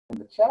in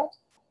the chat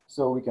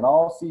so we can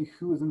all see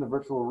who is in the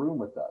virtual room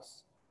with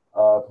us.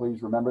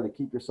 Please remember to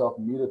keep yourself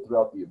muted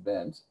throughout the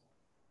event,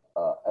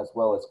 as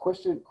well as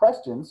questions,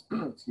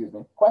 excuse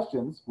me,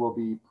 questions will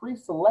be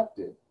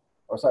pre-selected,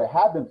 or sorry,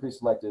 have been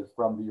pre-selected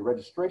from the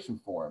registration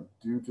form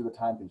due to the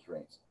time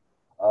constraints.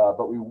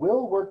 But we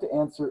will work to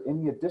answer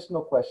any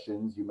additional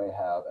questions you may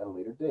have at a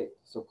later date.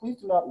 So please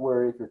do not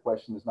worry if your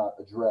question is not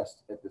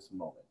addressed at this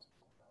moment.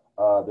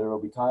 There will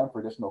be time for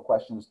additional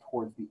questions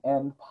towards the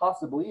end,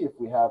 possibly if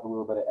we have a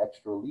little bit of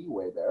extra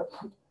leeway there.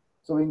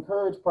 So we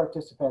encourage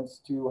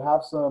participants to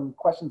have some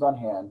questions on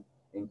hand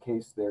in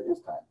case there is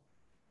time.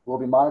 We'll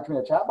be monitoring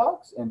the chat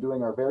box and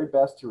doing our very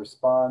best to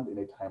respond in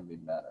a timely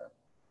manner.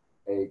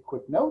 A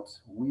quick note,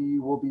 we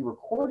will be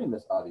recording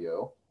this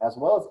audio as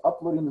well as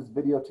uploading this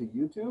video to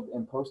YouTube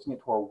and posting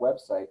it to our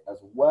website, as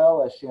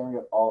well as sharing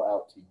it all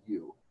out to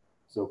you.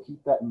 So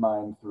keep that in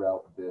mind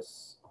throughout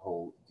this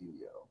whole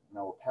dealio.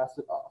 Now we'll pass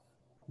it off.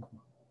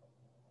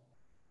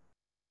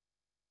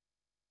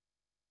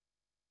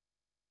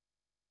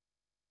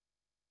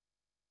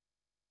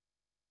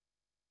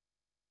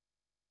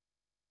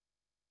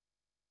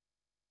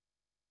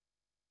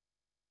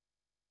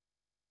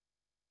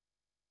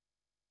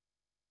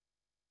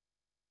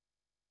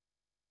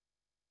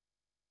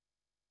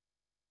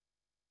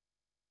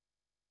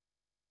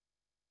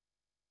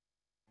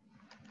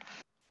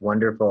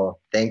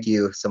 Wonderful. Thank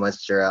you so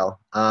much, Jarrell.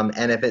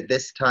 And if at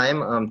this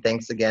time,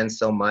 thanks again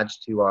so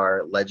much to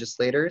our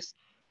legislators.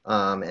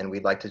 And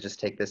we'd like to just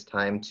take this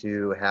time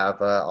to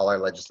have all our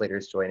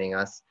legislators joining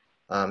us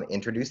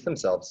introduce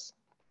themselves.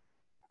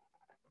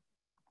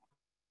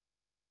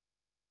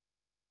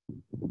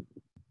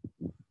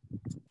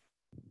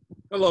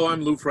 Hello,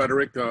 I'm Lou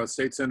Frederick,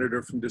 State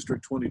Senator from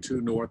District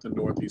 22 North and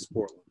Northeast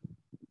Portland.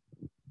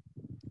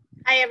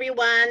 Hi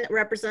everyone,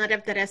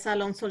 Representative Teresa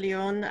Alonso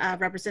Leon,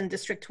 represent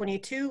District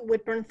 22,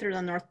 Whitburn through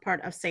the north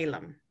part of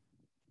Salem.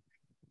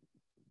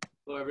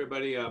 Hello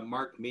everybody,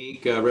 Mark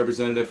Meek,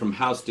 representative from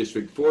House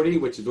District 40,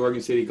 which is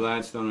Oregon City,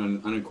 Gladstone,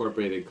 and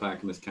unincorporated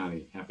Clackamas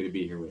County. Happy to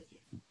be here with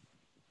you.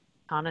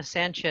 Ana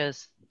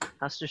Sanchez,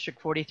 House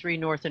District 43,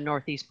 North and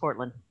Northeast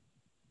Portland.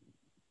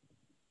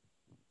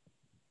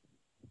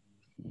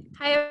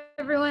 Hi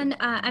everyone,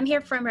 I'm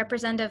here from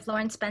Representative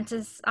Lauren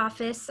Spence's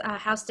office,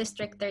 House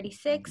District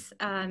 36,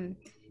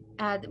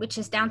 which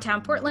is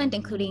downtown Portland,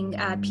 including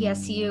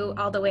PSU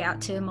all the way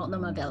out to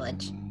Multnomah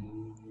Village.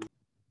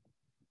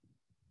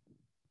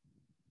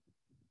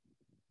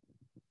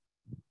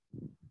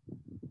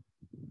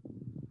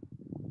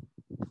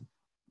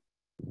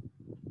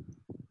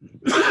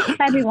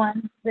 Hi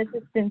everyone, this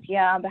is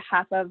Cynthia on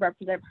behalf of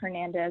Representative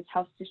Hernandez,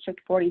 House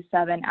District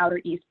 47, Outer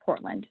East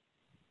Portland.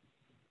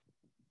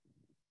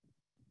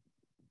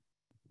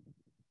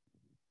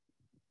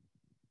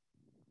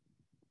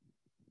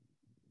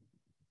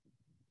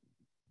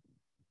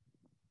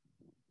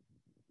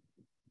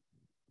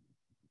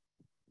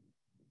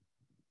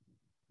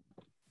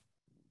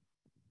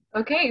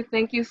 Okay,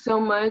 thank you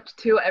so much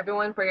to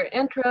everyone for your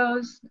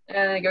intros,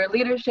 your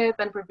leadership,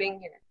 and for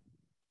being here.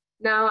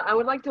 Now, I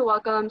would like to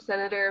welcome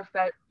Senator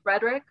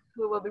Frederick,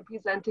 who will be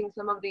presenting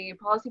some of the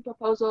policy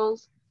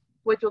proposals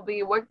which will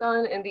be worked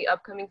on in the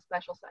upcoming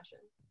special session.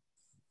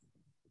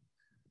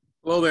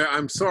 Hello there,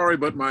 I'm sorry,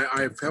 but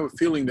I have a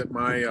feeling that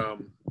my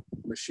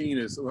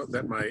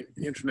my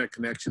internet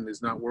connection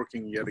is not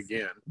working yet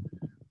again.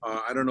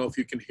 I don't know if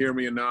you can hear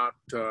me or not.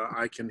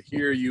 I can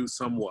hear you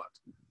somewhat.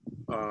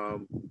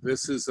 There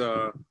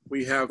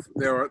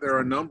are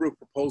a number of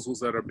proposals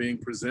that are being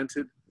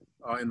presented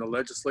in the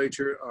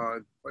legislature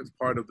as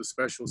part of the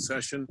special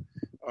session.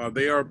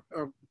 They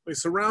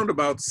surround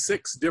about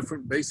 6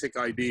 different basic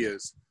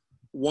ideas.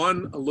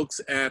 One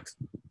looks at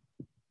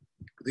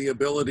the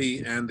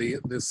ability and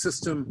the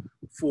system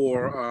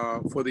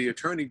for the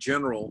Attorney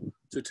General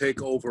to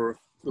take over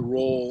the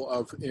role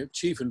of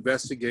chief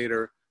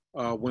investigator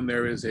when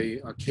there is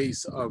a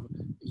case of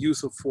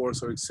use of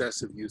force or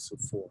excessive use of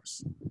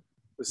force.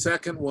 The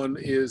second one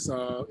is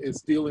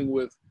dealing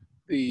with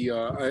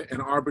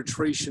an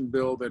arbitration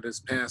bill that has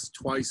passed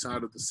twice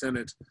out of the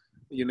Senate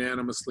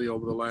unanimously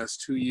over the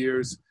last 2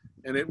 years,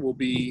 and it will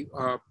be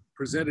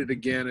presented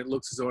again. It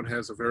looks as though it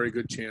has a very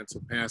good chance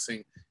of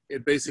passing.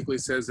 It basically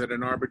says that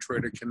an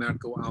arbitrator cannot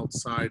go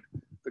outside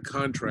the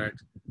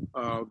contract,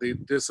 the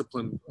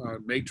discipline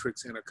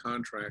matrix in a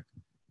contract,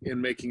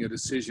 in making a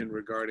decision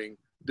regarding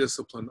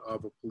discipline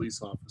of a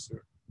police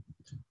officer.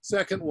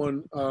 Second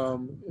one,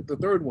 the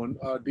third one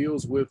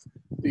deals with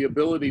the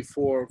ability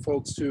for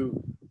folks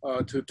to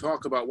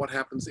talk about what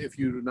happens if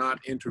you do not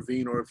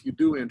intervene, or if you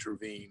do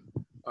intervene,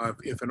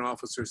 if an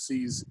officer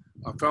sees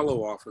a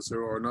fellow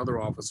officer or another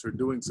officer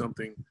doing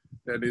something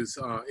that is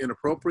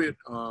inappropriate,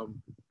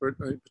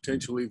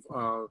 potentially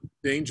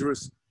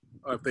dangerous.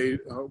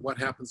 What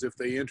happens if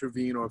they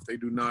intervene or if they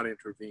do not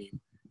intervene,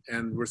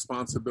 and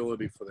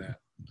responsibility for that.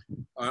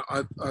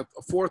 A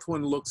fourth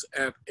one looks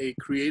at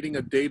creating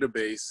a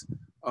database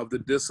of the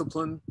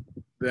discipline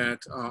that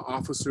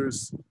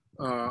officers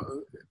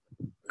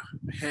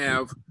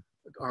have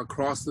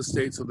across the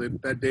state, so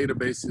that that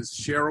database is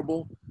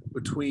shareable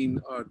between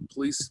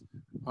police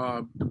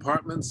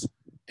departments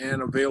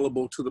and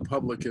available to the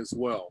public as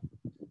well.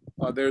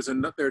 There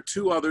are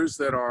two others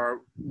that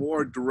are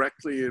more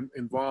directly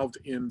involved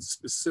in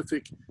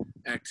specific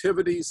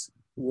activities.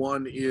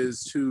 One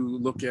is to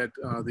look at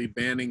the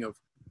banning of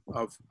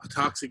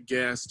toxic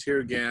gas,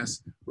 tear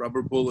gas,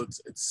 rubber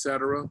bullets,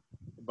 etc.,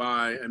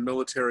 and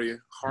military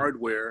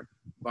hardware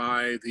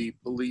by the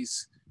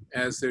police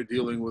as they're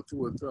dealing with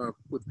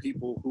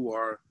people who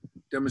are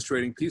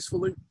demonstrating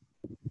peacefully.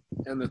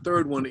 And the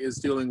third one is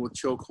dealing with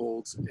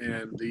chokeholds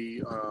and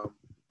the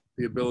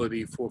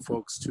ability for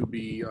folks to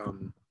be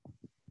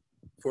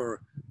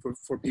for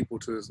people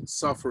to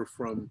suffer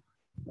from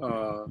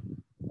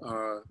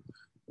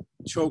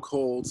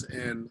chokeholds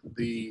and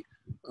the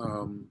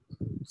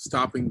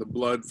stopping the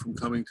blood from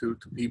coming to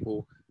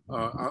people,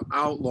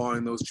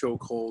 outlawing those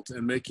chokeholds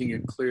and making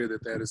it clear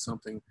that that is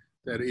something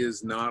that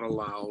is not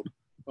allowed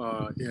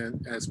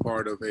as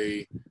part of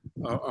a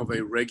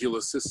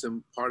regular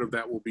system. Part of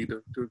that will be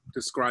to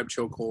describe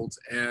chokeholds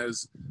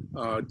as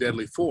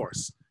deadly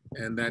force,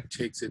 and that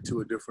takes it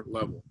to a different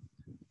level.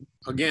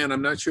 Again,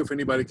 I'm not sure if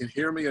anybody can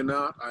hear me or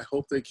not. I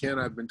hope they can.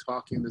 I've been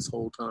talking this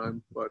whole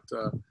time, but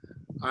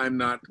I'm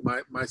not,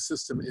 my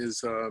system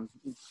is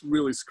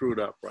really screwed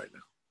up right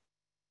now.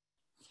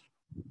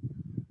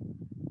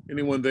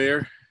 Anyone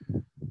there?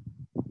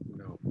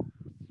 No.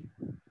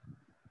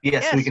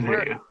 Yes, we can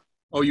hear you.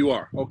 Oh, you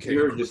are? Okay. We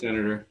heard you,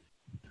 Senator.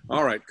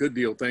 All right, good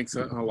deal. Thanks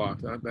a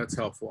lot. That's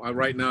helpful.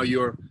 Right now,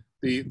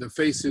 the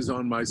faces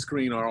on my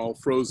screen are all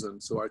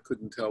frozen, so I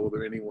couldn't tell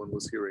whether anyone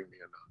was hearing me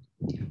or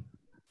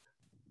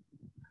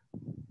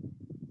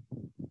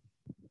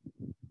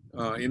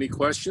not. Any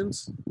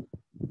questions?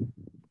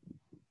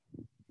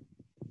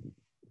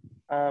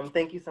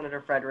 Thank you,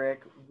 Senator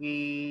Frederick.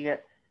 We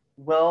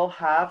will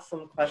have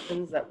some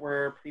questions that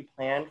were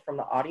pre-planned from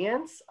the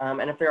audience.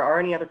 And if there are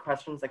any other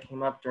questions that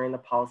came up during the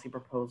policy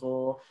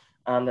proposal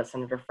that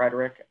Senator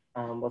Frederick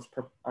was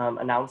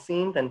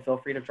announcing, then feel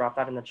free to drop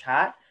that in the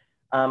chat.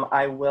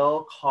 I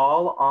will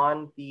call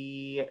on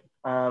the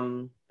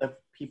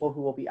people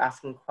who will be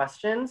asking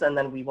questions, and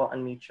then we will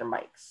unmute your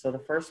mics. So the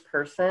first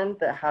person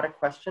that had a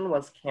question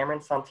was Cameron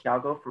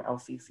Santiago from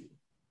LCC.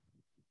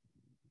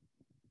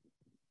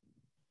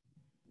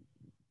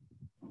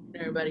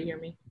 Can everybody hear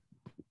me?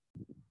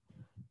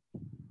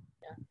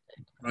 Yeah.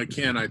 I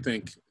can, I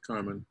think,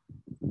 Carmen.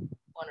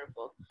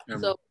 Wonderful.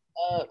 So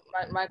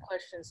my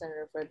question,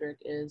 Senator Frederick,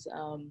 is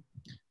are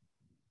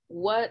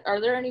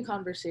there any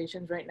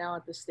conversations right now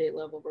at the state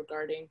level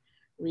regarding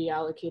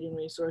reallocating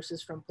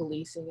resources from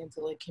policing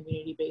into like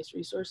community-based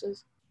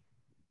resources?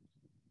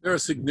 There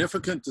is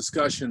significant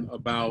discussion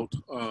about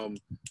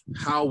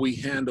how we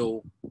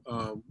handle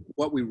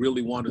what we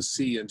really want to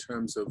see in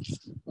terms of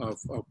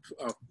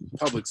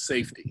public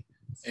safety.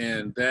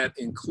 And that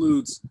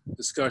includes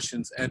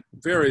discussions at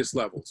various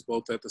levels,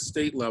 both at the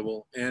state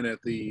level and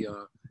at the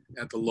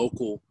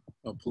local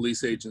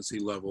police agency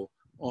level,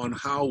 on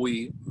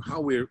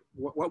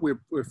what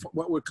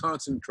we're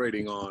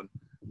concentrating on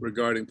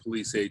regarding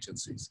police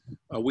agencies.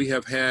 We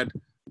have had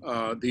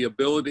the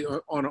ability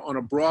on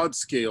a broad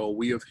scale.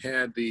 We have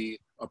had the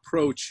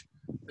approach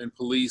in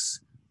police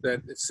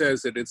that it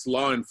says that it's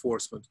law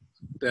enforcement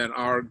that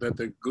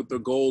the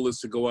goal is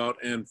to go out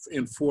and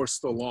enforce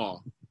the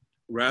law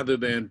rather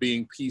than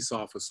being peace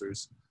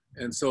officers.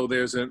 And so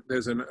there's an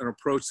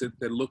approach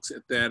that looks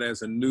at that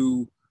as a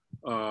new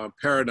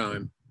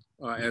paradigm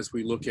as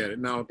we look at it.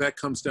 Now that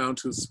comes down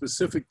to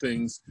specific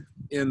things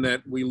in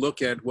that we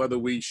look at whether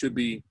we should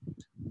be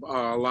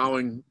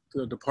allowing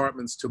the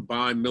departments to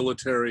buy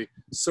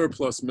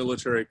surplus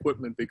military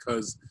equipment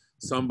because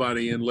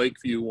somebody in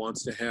Lakeview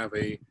wants to have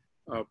an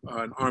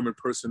armored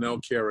personnel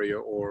carrier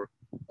or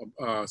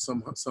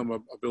some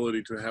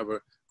ability to have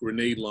a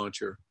grenade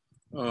launcher.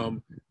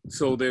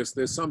 So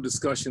there's some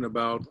discussion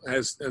about,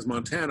 as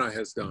Montana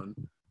has done,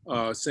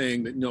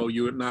 saying that no,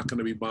 you're not going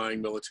to be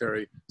buying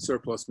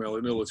surplus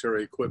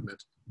military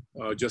equipment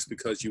just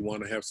because you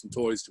want to have some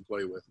toys to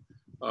play with.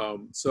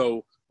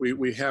 So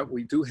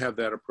we do have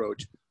that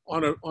approach.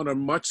 On a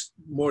much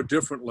more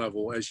different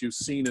level, as you've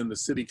seen in the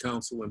City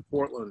Council in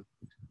Portland,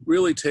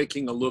 really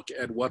taking a look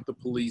at what the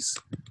police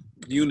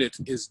unit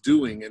is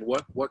doing and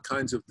what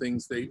kinds of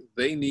things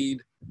they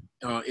need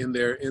in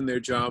their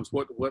jobs,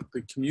 what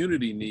the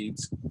community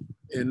needs,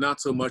 and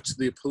not so much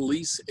the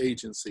police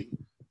agency.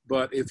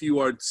 But if you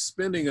are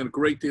spending a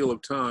great deal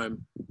of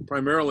time,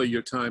 primarily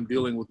your time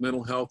dealing with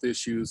mental health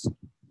issues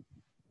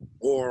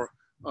or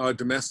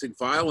domestic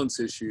violence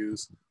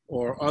issues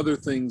or other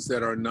things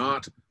that are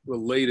not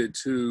related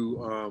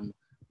to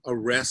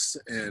arrests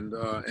and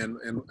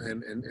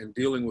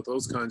dealing with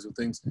those kinds of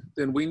things,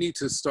 then we need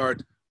to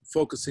start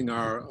focusing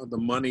the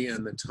money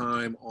and the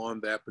time on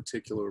that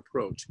particular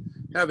approach.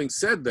 Having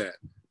said that,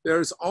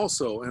 there's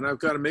also, and I've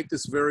got to make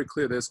this very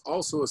clear, there's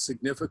also a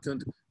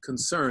significant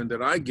concern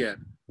that I get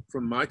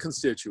from my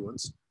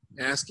constituents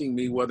asking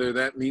me whether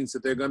that means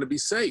that they're going to be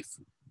safe.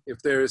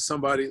 If there is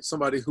somebody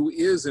who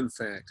is in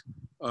fact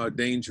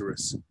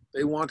dangerous,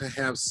 they want to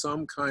have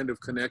some kind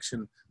of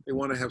connection. They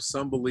want to have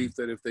some belief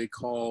that if they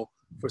call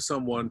for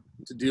someone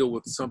to deal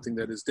with something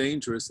that is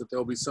dangerous, that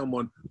there'll be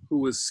someone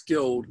who is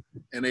skilled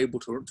and able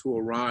to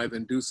arrive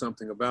and do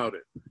something about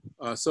it.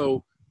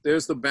 So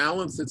there's the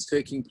balance that's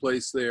taking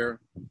place there,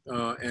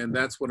 and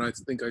that's what I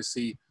think I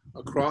see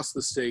across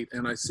the state,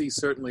 and I see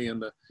certainly in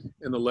the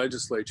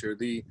legislature.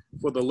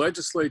 For the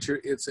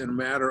legislature, it's a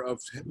matter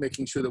of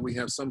making sure that we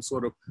have some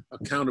sort of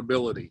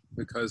accountability,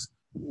 because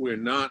we're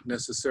not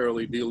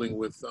necessarily dealing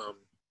with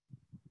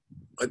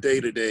a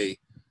day-to-day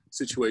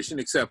situation,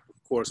 except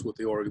of course with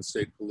the Oregon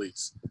State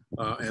Police,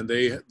 and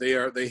they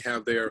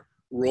have their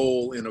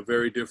role in a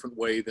very different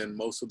way than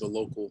most of the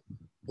local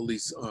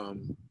police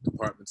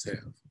departments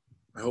have.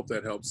 I hope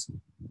that helps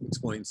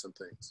explain some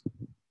things.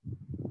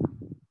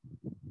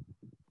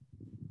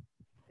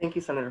 Thank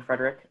you, Senator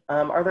Frederick.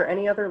 Are there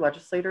any other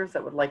legislators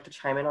that would like to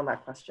chime in on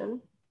that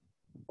question?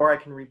 Or I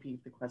can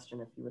repeat the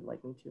question if you would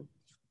like me to.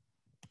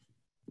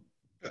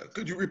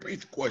 Could you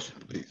repeat the question,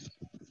 please?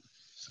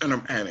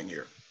 Senator Manning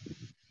here.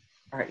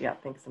 All right, yeah,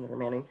 thanks, Senator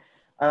Manning.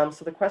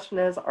 So the question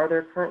is, are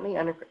there currently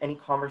any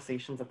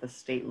conversations at the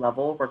state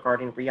level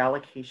regarding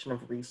reallocation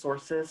of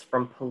resources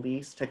from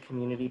police to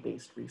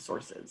community-based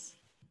resources?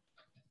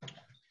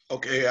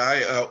 Okay,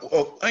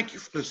 well, thank you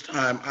for this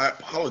time. I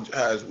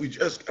apologize. We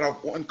just got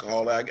off one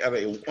call. I got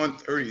a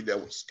 1:30 that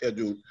was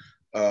scheduled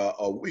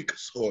a week or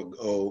so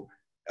ago.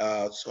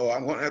 So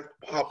I'm gonna have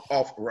to pop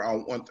off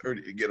around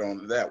 1:30 to get on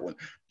to that one.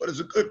 But it's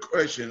a good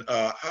question,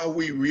 how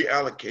we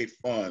reallocate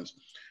funds.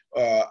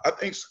 I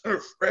think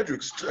Senator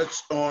Fredericks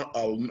touched on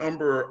a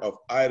number of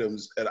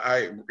items that I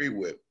agree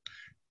with.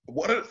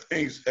 One of the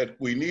things that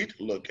we need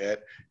to look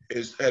at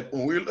is that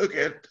when we look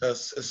at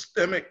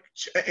systemic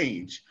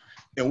change,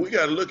 and we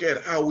got to look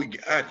at how we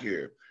got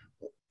here.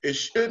 It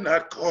should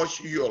not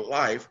cost you your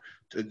life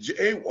to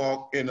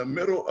jaywalk in the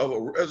middle of a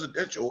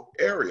residential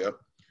area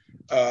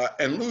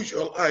and lose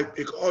your life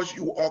because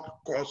you walked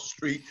across the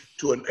street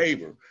to a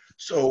neighbor.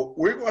 So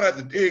we're going to have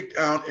to dig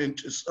down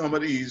into some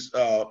of these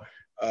laws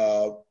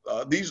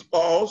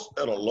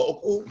that are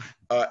local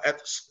at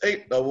the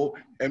state level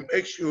and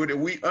make sure that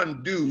we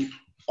undo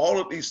all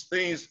of these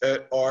things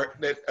that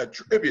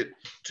attribute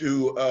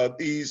to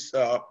these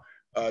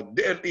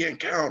deadly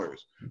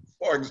encounters.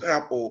 For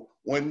example,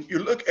 when you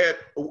look at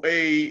the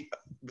way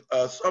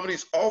some of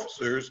these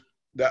officers,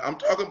 that I'm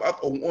talking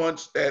about the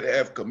ones that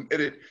have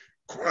committed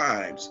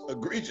crimes,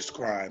 egregious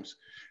crimes,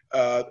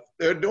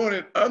 they're doing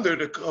it under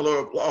the color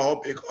of law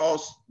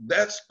because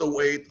that's the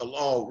way the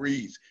law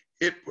reads.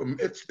 It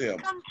permits them.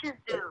 Come to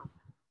Zoom.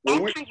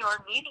 Enter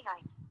your meeting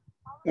ID.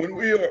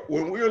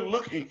 When we're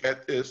looking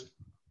at this,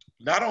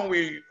 not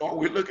only are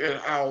we looking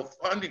at how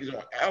fundings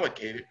are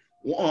allocated,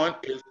 one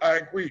is, I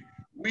agree,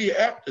 we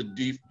have to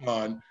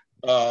defund,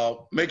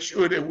 make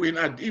sure that we're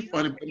not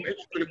defunding, but make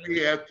sure that we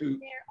have to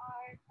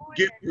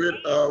get rid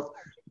of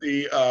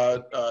the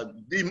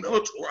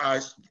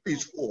demilitarized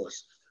police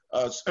force.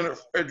 Senator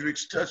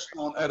Fredericks touched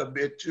on that a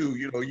bit too.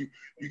 You know, you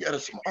got a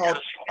small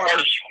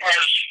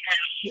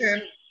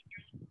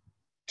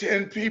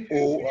 10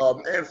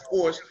 people and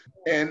force,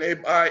 and they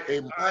buy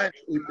a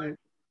minesweeper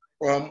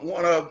from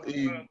one of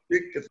the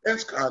big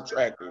defense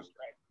contractors,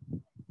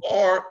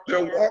 or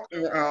they're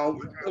walking around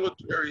with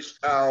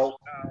military-style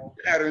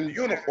patterned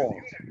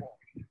uniforms.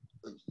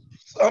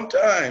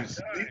 Sometimes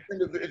these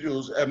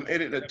individuals have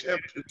made an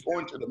attempt to go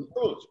into the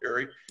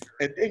military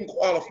and didn't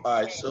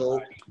qualify.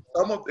 So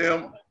some of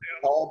them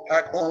fall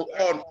back on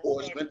law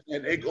enforcement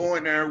and they go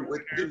in there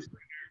with this,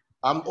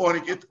 I'm going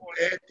to get the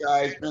bad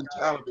guys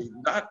mentality,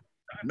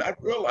 not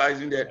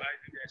realizing that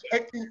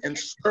protecting and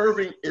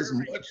serving is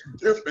much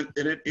different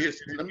than it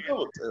is in the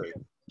military.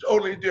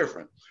 Totally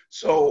different.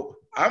 So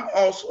I'm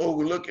also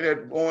looking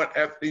at going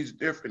after these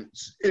different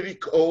city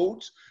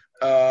codes,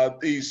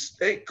 these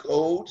state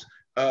codes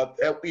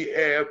that we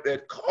have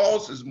that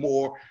causes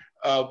more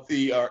of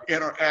the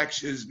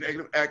interactions,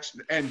 negative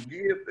action, and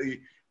give the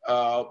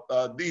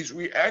these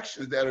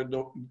reactions that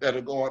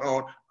are going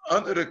on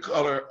under the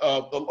color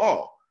of the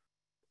law.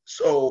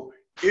 So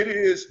it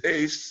is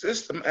a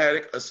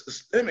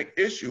systemic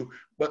issue,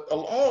 but the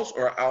laws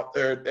are out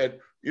there that,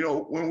 you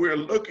know, when we're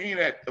looking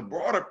at the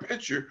broader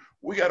picture,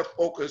 we got to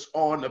focus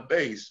on the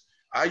base.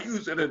 I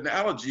use an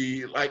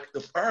analogy like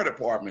the fire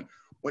department.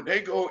 When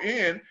they go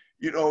in,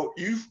 you know,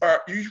 you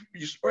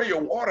spray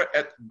your water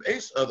at the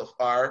base of the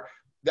fire.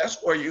 That's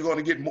where you're going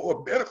to get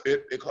more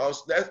benefit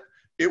because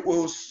it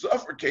will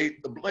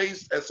suffocate the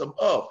blaze that's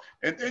above,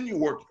 and then you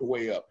work your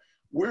way up.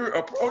 We're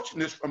approaching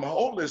this from a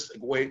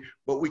holistic way,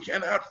 but we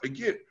cannot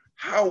forget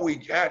how we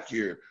got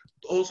here.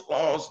 Those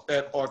laws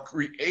that are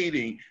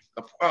creating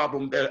a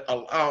problem that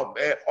allow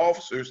bad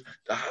officers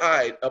to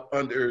hide up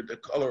under the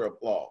color of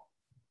law.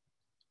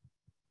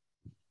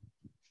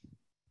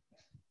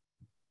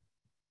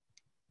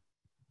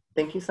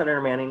 Thank you,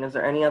 Senator Manning. Is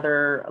there any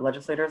other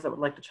legislators that would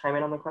like to chime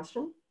in on the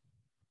question?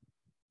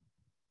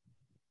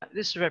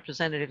 This is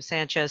Representative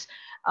Sanchez.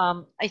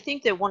 I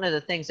think that one of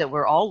the things that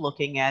we're all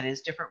looking at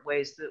is different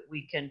ways that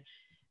we can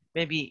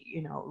maybe,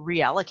 you know,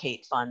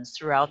 reallocate funds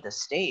throughout the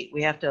state.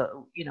 We have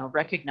to, you know,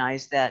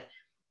 recognize that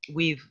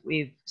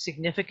we've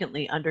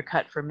significantly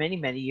undercut for many,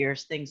 many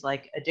years things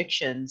like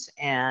addictions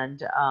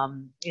and,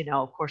 you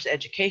know, of course,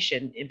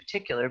 education in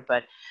particular,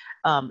 but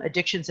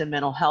addictions and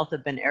mental health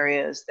have been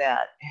areas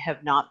that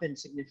have not been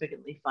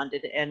significantly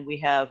funded. And we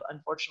have,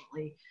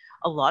 unfortunately,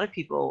 a lot of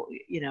people,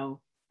 you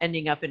know,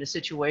 ending up in a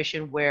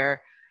situation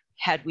where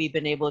had we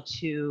been able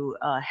to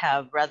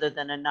have, rather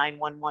than a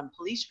 911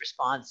 police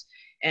response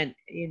and,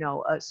 you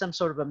know, some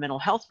sort of a mental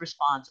health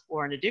response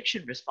or an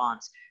addiction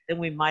response, then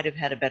we might have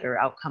had a better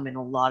outcome in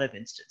a lot of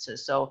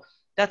instances. So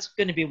that's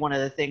going to be one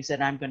of the things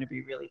that I'm going to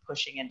be really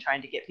pushing and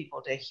trying to get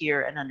people to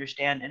hear and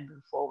understand and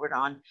move forward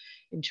on,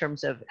 in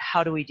terms of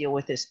how do we deal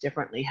with this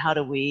differently? How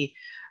do we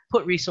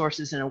put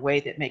resources in a way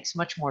that makes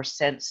much more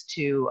sense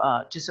to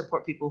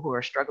support people who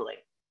are struggling?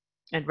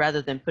 And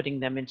rather than putting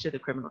them into the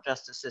criminal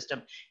justice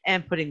system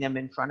and putting them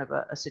in front of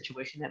a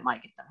situation that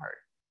might get them hurt.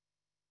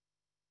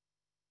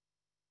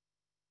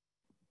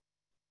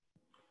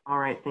 All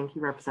right, thank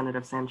you,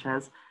 Representative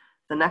Sanchez.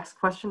 The next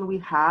question we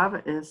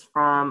have is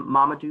from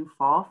Mamadou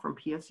Fall from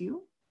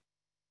PSU.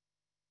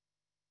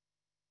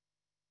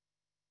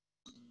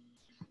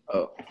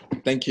 Oh,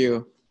 thank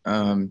you.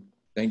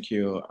 Thank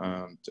you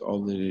to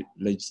all the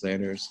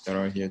legislators that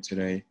are here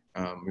today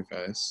with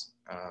us.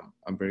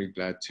 I'm very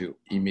glad to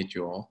meet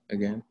you all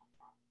again.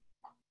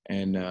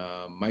 And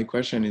my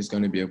question is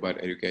going to be about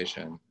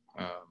education.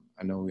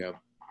 I know we have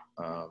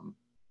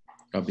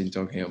I've been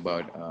talking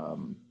about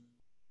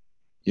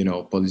you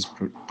know, police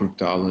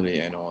brutality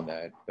and all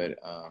that, but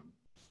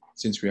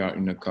since we are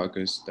in a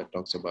caucus that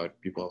talks about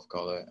people of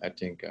color, I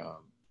think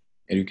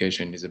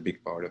education is a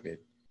big part of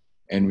it.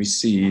 And we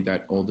see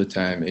that all the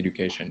time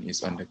education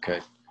is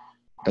undercut.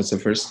 That's the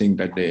first thing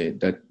that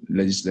that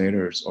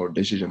legislators or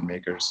decision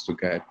makers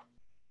look at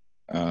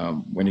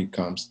when it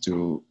comes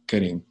to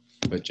cutting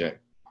budget.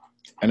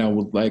 And I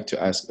would like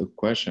to ask a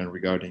question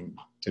regarding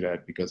to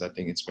that because I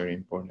think it's very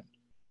important.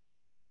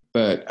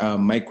 But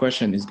my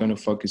question is going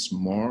to focus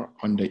more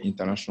on the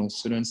international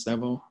students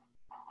level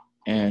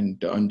and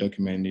the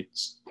undocumented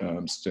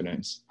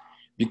students,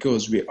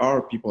 because we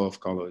are people of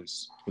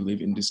colors who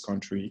live in this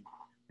country.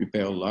 We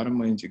pay a lot of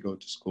money to go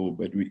to school,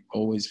 but we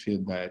always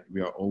feel that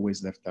we are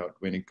always left out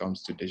when it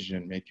comes to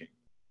decision making.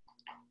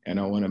 And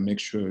I want to make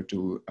sure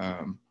to,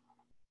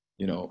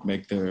 you know,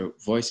 make the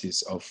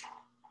voices of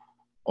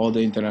all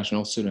the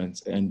international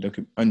students and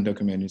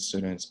undocumented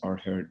students are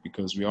heard,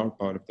 because we are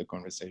part of the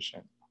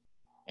conversation.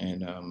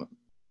 And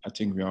I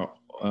think we are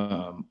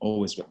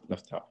always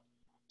left out.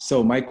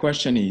 So my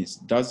question is,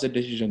 does the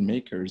decision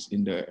makers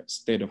in the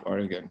state of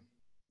Oregon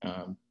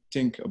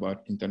think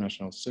about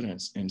international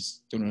students and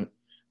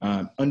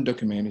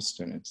undocumented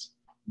students?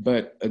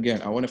 But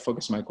again, I want to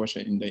focus my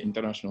question in the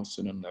international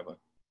student level.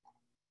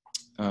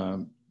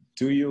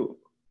 Do you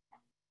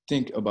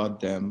think about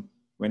them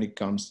when it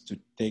comes to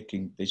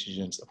taking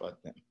decisions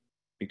about them?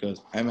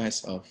 Because I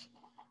myself,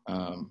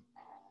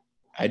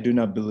 I do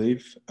not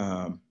believe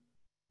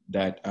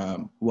that,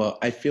 well,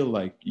 I feel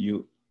like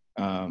you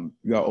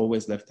are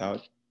always left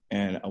out,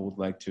 and I would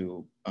like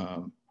to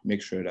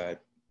make sure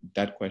that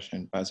that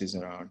question passes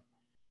around.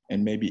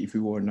 And maybe if we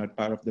were not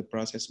part of the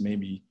process,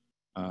 maybe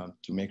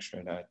to make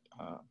sure that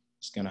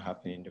it's gonna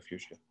happen in the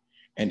future.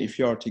 And if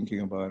you are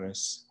thinking about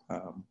us,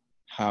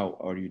 how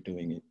are you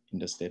doing it in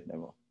the state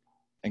level?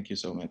 Thank you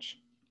so much.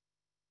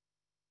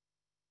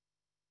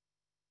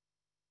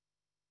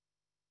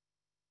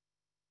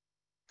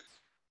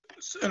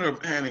 Senator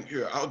Manning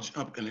here, I'll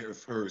jump in here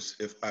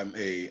first if I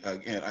may.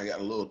 Again, I got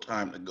a little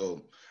time to go.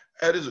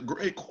 That is a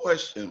great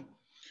question.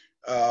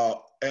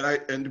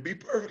 And to be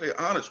perfectly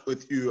honest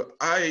with you,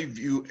 I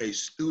view a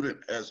student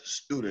as a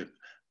student.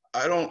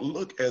 I don't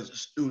look as a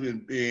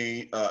student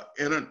being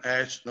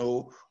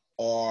international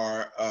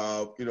or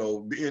you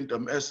know, being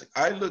domestic.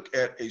 I look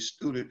at a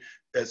student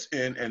that's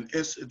in an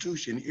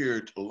institution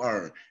here to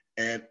learn,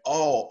 and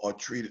all are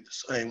treated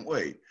the same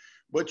way.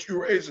 But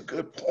you raise a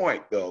good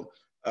point, though.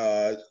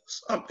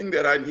 Something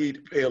that I need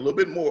to pay a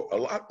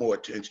lot more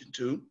attention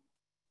to.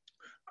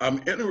 I'm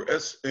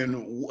interested in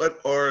what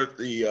are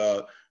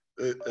the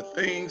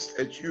things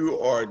that you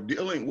are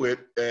dealing with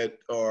that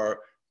are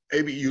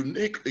maybe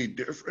uniquely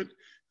different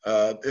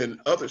than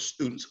other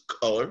students of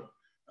color.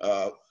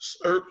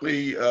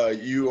 Certainly,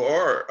 you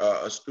are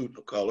a student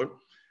of color,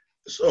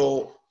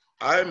 so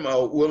I'm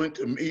willing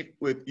to meet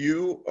with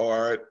you,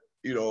 or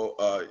you know,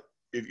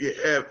 if you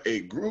have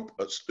a group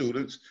of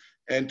students,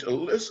 and to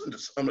listen to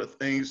some of the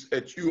things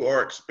that you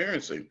are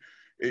experiencing.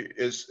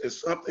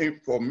 It's something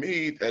for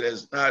me that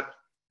has not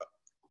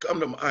come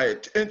to my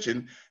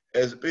attention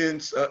as being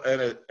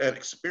an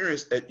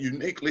experience that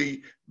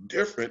uniquely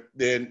different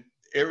than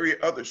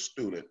every other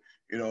student,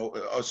 you know,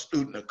 a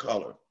student of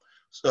color.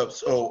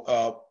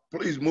 So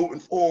please, moving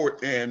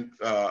forward, and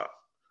I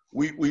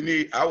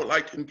would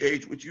like to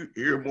engage with you,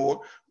 hear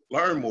more,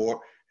 learn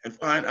more, and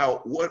find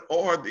out what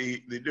are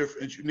the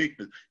different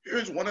uniqueness.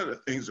 Here's one of the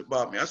things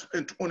about me. I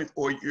spent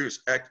 24 years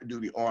active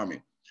duty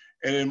Army.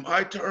 And in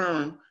my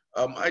term,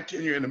 my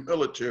tenure in the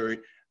military,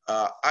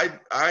 I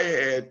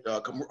had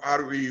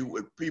camaraderie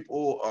with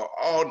people,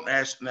 all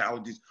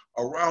nationalities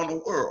around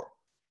the world.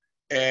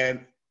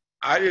 And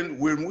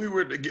when we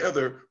were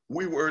together,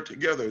 we were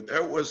together.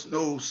 There was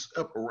no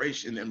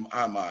separation in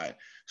my mind.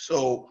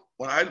 So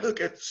when I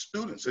look at the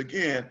students,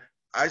 again,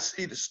 I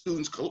see the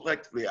students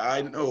collectively.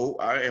 I know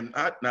I am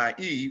not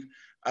naive.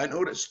 I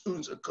know that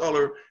students of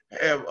color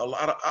have a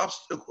lot of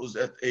obstacles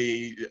that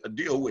they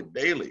deal with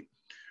daily.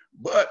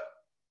 But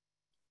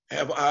I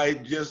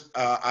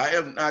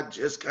have not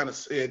just kind of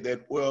said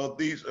that, well,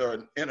 these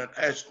are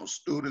international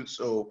students,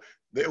 so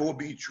they will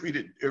be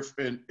treated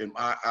different in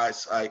my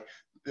eyesight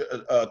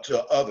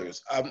to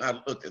others. I've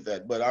not looked at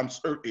that, but I'm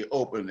certainly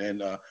open,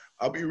 and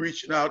I'll be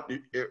reaching out.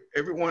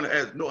 Everyone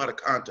know how to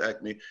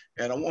contact me,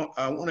 and I want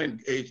to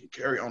engage and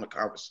carry on the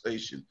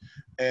conversation.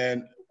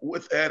 And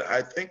with that,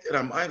 I think that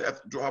I might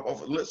have to drop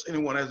off unless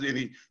anyone has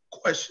any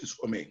questions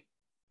for me.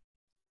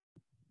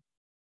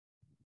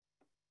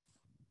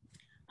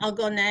 I'll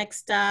go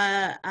next.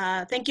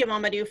 Thank you,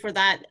 Mamadou, for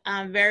that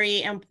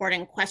very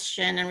important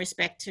question in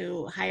respect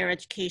to higher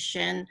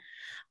education.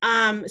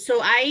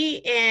 So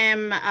I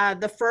am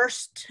the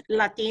first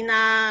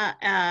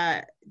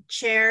Latina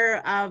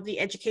chair of the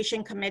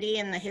Education Committee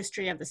in the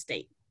history of the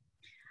state.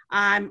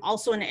 I'm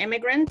also an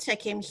immigrant. I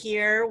came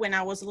here when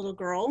I was a little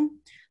girl.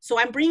 So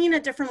I'm bringing a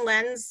different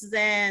lens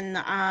than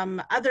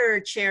other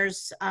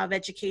chairs of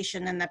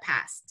education in the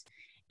past.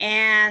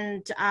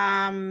 And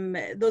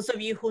those of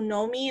you who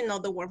know me and know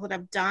the work that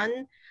I've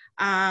done,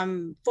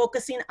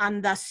 focusing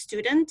on the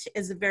student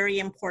is very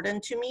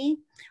important to me.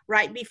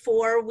 Right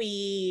before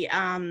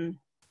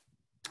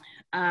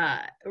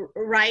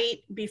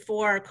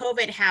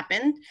COVID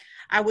happened,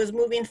 I was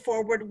moving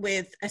forward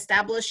with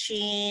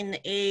establishing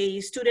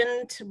a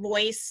student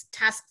voice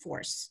task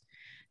force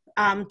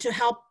to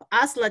help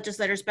us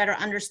legislators better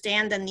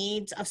understand the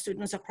needs of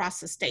students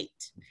across the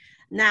state.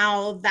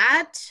 Now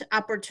that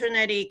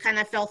opportunity kind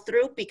of fell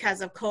through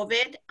because of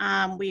COVID.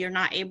 We are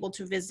not able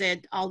to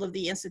visit all of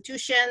the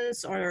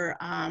institutions or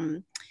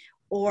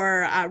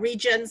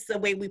regions the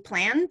way we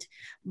planned,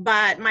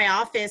 but my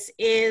office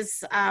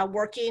is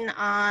working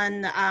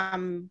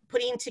on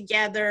putting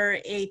together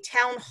a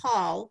town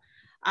hall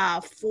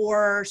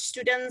for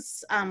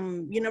students,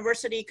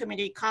 university,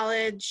 community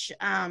college,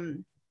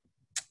 and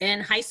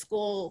high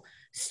school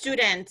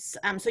students.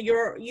 So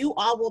you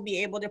all will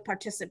be able to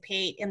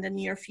participate in the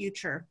near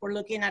future. We're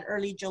looking at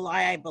early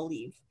July, I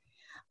believe.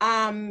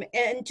 And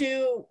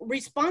to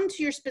respond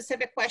to your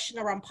specific question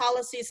around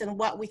policies and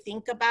what we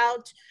think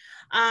about,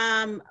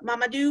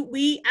 Mamadou,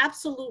 we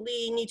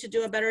absolutely need to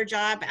do a better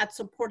job at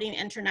supporting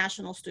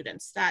international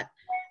students. That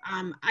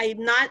I'm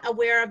not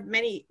aware of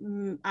many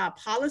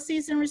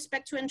policies in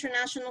respect to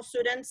international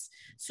students.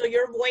 So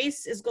your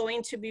voice is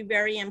going to be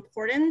very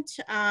important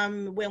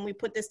when we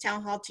put this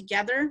town hall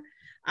together.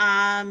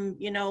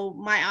 You know,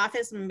 my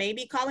office may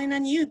be calling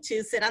on you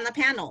to sit on the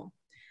panel.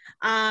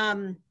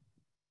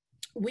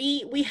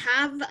 We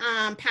have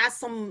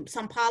passed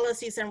some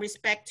policies in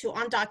respect to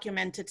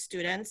undocumented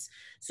students.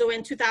 So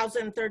in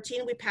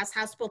 2013, we passed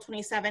House Bill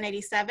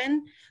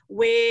 2787,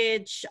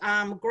 which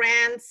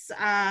grants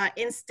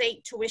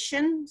in-state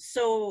tuition.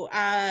 So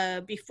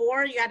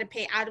before you had to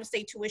pay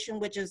out-of-state tuition,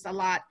 which is a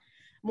lot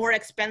more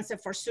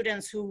expensive for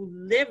students who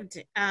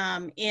lived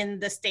in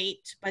the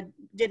state but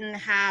didn't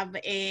have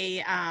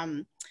a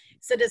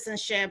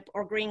citizenship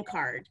or green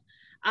card.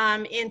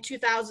 In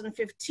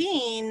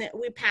 2015,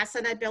 we passed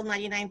Senate Bill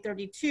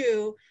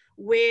 9932,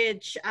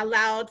 which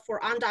allowed for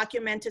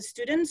undocumented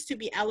students to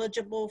be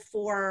eligible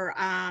for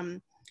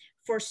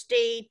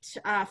state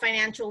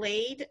financial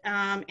aid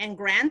and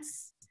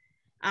grants.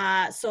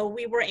 So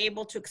we were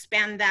able to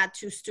expand that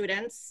to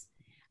students.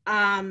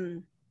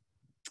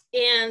 And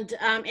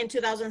in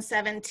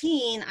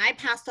 2017, I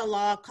passed a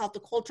law called the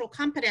Cultural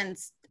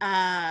Competence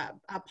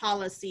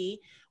Policy,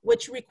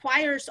 which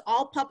requires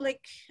all public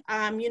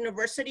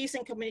universities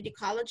and community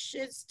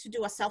colleges to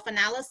do a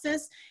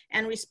self-analysis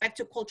and respect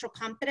to cultural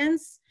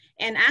competence.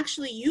 And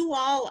actually you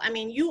all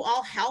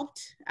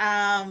helped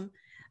pass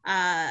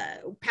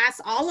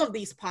all of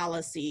these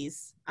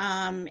policies.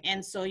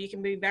 And so you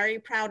can be very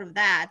proud of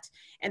that.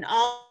 And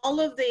all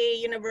of the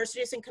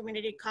universities and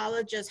community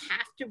colleges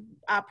have to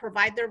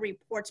provide their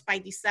reports by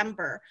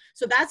December.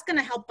 So that's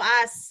gonna help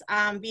us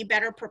be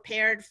better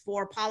prepared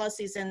for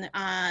policies in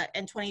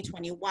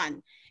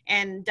 2021.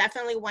 And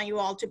definitely want you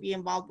all to be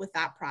involved with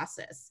that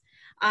process.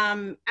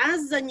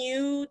 As the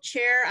new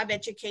chair of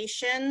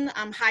education,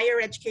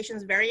 higher education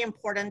is very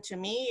important to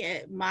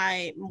me.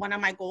 One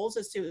of my goals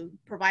is to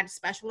provide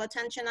special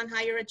attention on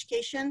higher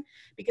education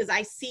because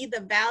I see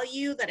the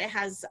value that it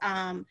has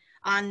on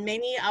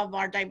many of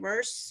our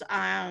diverse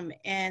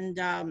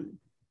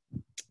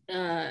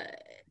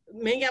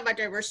many of our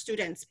diverse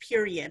students,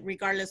 period,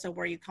 regardless of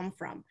where you come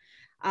from.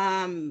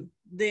 Our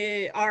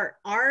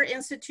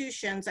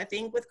institutions, I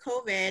think with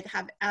COVID,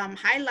 have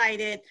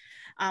highlighted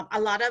a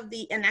lot of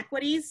the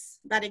inequities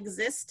that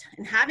exist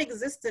and have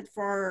existed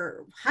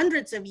for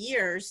hundreds of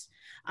years,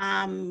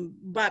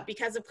 but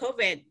because of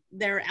COVID,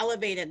 they're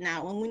elevated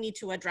now and we need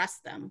to address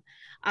them.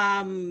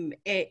 In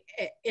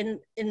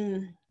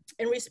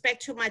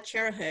respect to my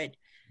chairhood,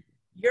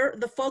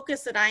 the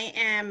focus that I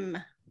am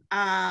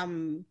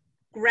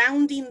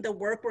grounding the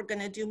work we're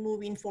going to do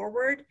moving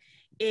forward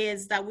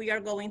is that we are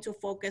going to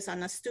focus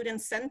on a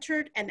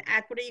student-centered and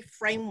equity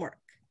framework.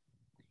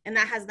 And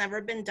that has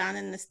never been done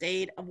in the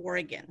state of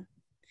Oregon.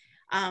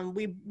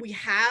 We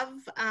have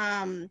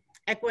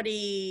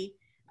equity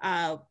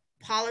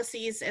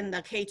policies in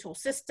the K-12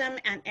 system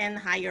and in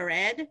higher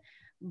ed,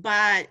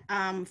 but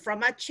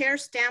from a chair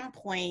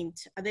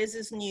standpoint, this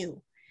is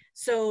new.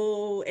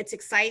 So it's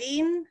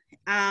exciting.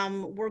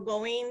 We're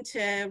going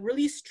to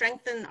really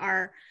strengthen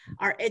our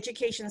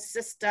education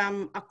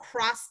system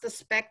across the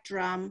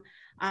spectrum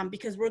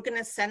because we're going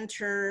to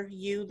center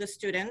you, the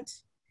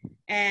student,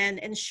 and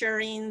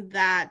ensuring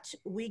that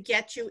we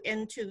get you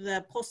into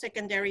the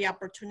post-secondary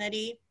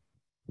opportunity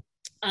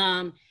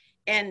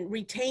and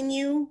retain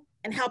you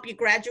and help you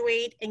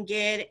graduate and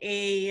get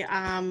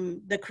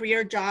the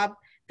career job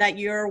that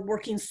you're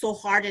working so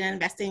hard and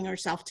investing in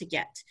yourself to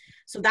get.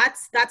 So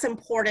that's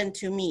important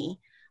to me.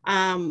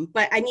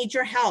 But I need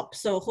your help.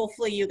 So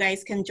hopefully you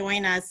guys can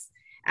join us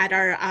at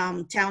our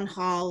town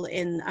hall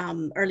in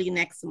early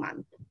next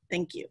month.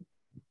 Thank you.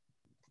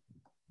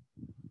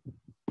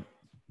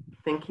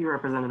 Thank you,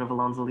 Representative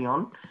Alonso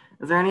Leon.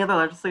 Is there any other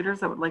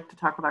legislators that would like to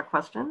tackle that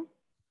question?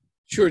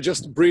 Sure,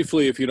 just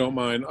briefly, if you don't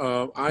mind.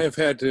 I have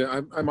had to,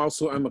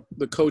 I'm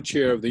the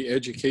co-chair of the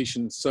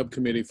Education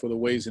Subcommittee for the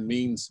Ways and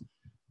Means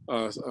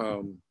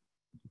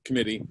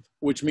Committee,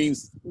 which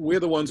means we're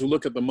the ones who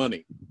look at the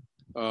money.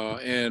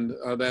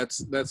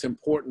 That's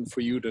important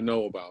for you to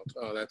know about.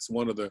 That's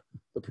one of the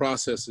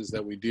processes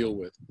that we deal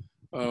with.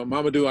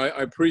 Mamadou, I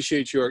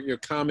appreciate your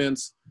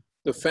comments.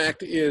 The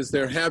fact is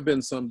there have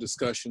been some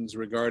discussions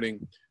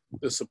regarding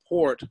the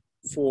support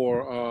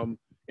for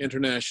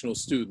international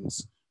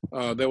students.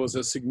 There was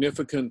a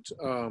significant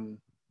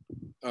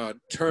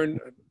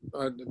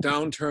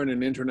downturn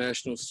in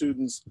international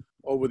students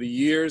over the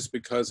years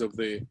because of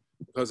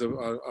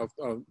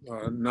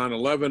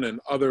 9/11 and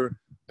other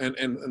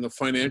and the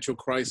financial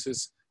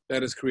crisis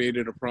that has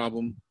created a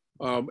problem.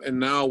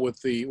 And now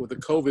with the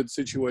COVID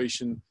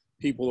situation,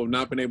 people have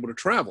not been able to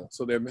travel,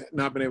 so they've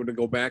not been able to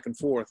go back and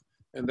forth,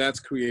 and that's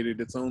created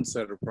its own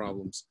set of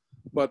problems.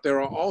 But there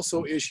are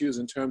also issues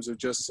in terms of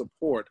just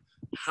support.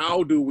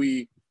 How do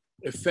we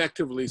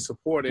effectively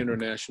support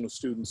international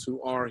students who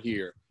are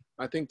here?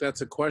 I think that's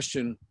a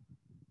question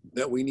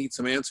that we need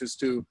some answers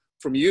to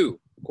from you,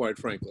 quite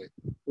frankly.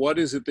 What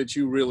is it that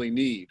you really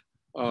need?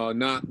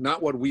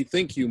 Not what we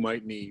think you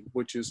might need,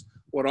 which is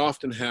what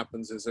often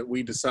happens, is that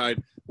we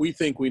decide, we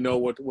think we know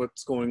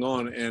what's going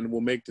on and we'll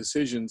make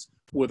decisions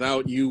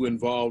without you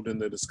involved in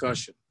the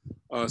discussion.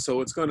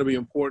 So it's going to be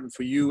important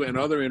for you and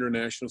other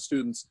international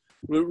students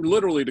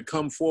literally to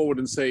come forward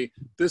and say,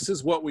 this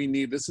is what we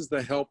need. This is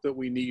the help that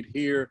we need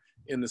here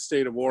in the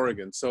state of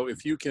Oregon. So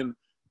if you can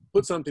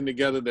put something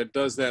together that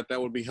does that,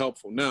 that would be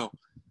helpful. Now,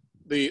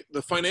 the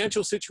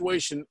financial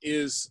situation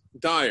is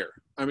dire.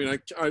 I mean,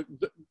 I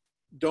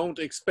don't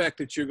expect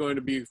that you're going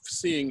to be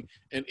seeing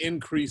an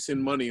increase in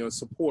money or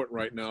support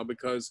right now,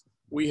 because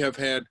we have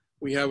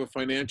a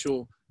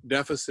financial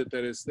deficit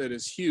that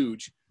is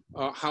huge.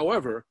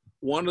 However,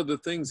 one of the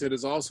things that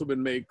has also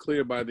been made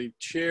clear by the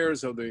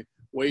chairs of the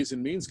Ways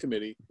and Means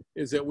Committee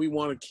is that we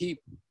want to keep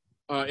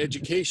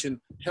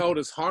education held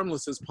as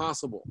harmless as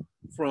possible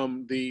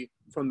from the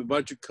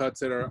budget cuts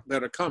that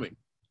are coming,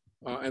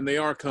 and they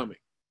are coming.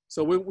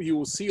 So you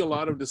will see a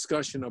lot of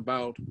discussion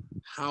about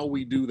how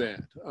we do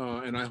that,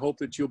 and I hope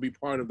that you'll be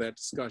part of that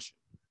discussion.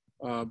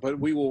 But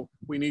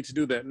we need to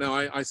do that. Now,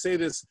 I say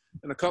this,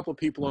 and a couple of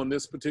people on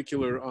this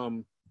particular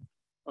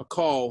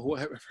call who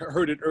have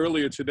heard it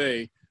earlier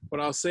today,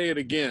 but I'll say it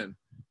again.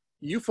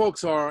 You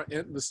folks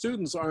the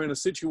students are in a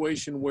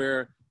situation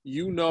where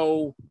you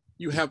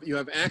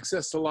have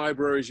access to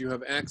libraries, you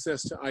have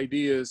access to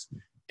ideas,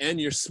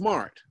 and you're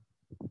smart.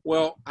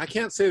 Well, I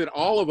can't say that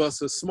all of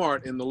us are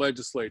smart in the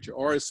legislature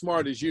or as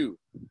smart as you,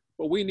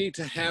 but we need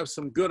to have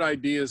some good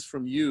ideas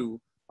from you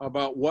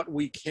about what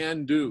we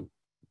can do,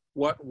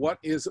 what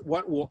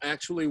will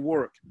actually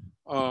work,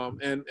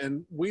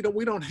 and we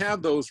don't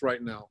have those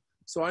right now.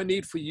 So I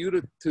need for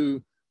you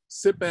to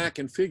sit back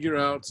and figure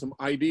out some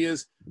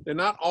ideas. They're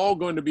not all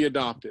going to be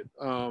adopted.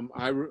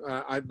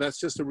 That's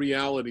just a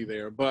reality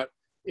there. But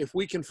if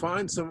we can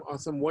find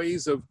some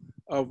ways of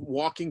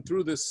walking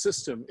through this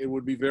system, it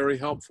would be very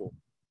helpful.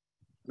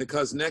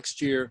 Because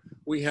next year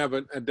we have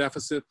a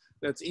deficit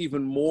that's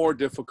even more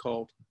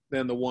difficult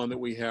than the one that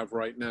we have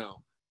right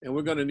now. And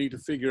we're going to need to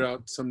figure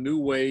out some new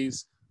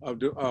ways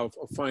of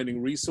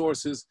finding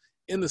resources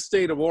in the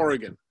state of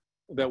Oregon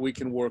that we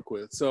can work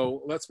with.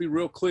 So let's be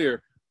real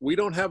clear. We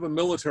don't have a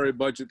military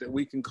budget that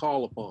we can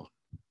call upon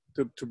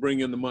to bring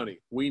in the money.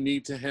 We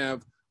need to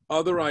have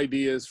other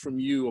ideas from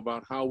you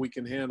about how we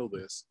can handle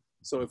this.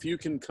 So if you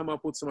can come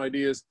up with some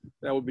ideas,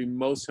 that would be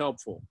most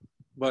helpful.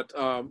 But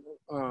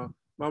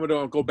Mamadou,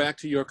 I'll go back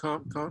to your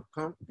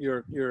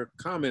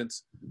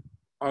comments.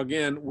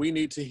 Again, we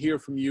need to hear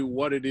from you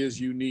what it is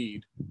you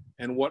need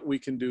and what we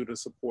can do to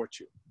support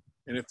you.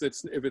 And if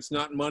it's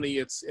not money,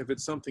 if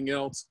it's something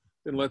else,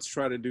 then let's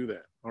try to do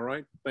that. All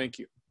right? Thank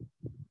you.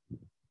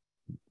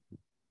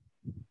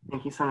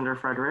 Thank you, Senator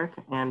Frederick,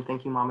 and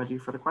thank you,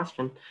 Mamadou, for the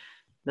question.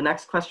 The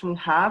next question we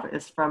have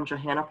is from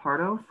Johanna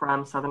Pardo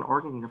from Southern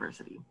Oregon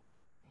University.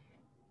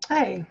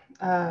 Hi,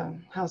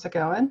 how's it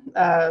going?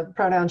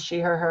 Pronouns she,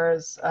 her,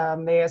 hers.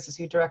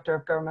 ASOSU Director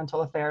of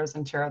Governmental Affairs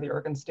and Chair of the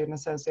Oregon Student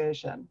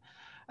Association.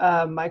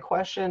 My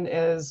question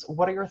is,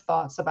 what are your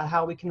thoughts about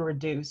how we can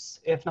reduce,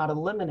 if not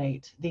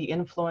eliminate, the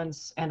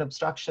influence and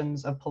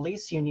obstructions of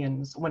police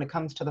unions when it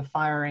comes to the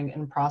firing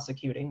and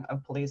prosecuting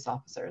of police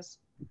officers?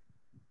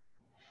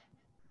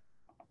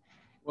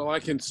 Well,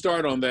 I can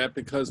start on that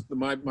because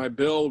my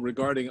bill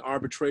regarding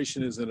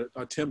arbitration is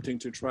attempting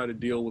to try to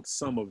deal with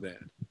some of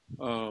that.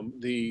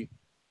 The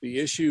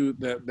issue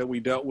that we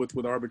dealt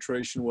with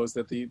arbitration was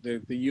that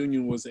the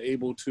union was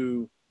able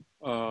to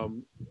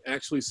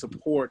actually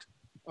support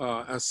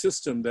a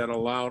system that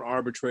allowed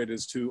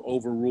arbitrators to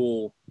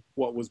overrule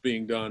what was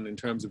being done in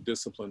terms of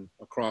discipline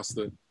across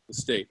the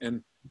state,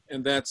 and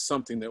that's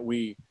something that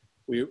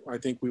I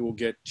think we will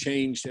get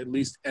changed, at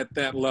least at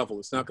that level.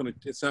 It's not going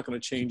to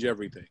change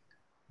everything,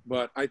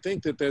 but I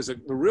think that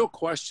the real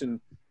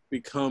question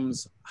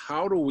becomes,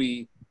 how do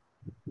we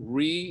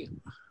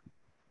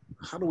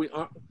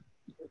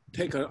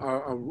take a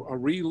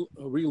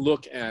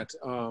relook at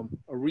a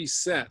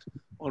reset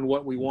on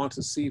what we want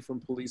to see from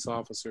police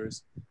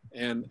officers,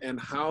 and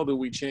how do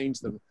we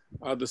change them?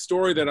 The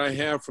story that I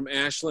have from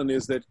Ashland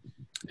is that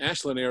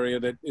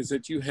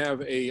you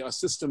have a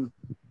system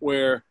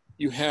where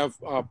you have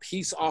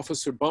peace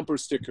officer bumper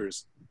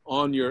stickers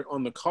on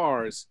the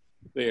cars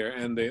there,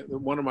 and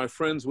one of my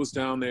friends was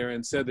down there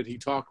and said that he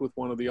talked with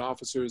one of the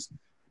officers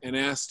and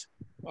asked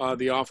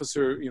the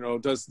officer,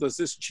 does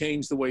this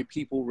change the way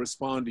people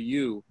respond to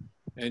you?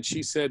 And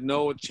she said,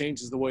 no, it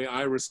changes the way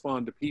I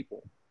respond to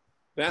people.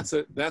 That's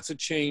a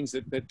change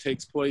that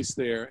takes place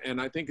there. And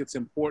I think it's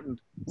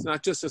important. It's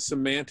not just a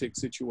semantic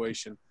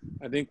situation.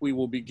 I think we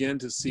will begin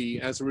to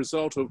see, as a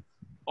result of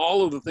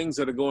all of the things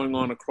that are going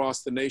on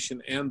across the nation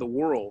and the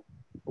world,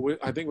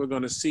 I think we're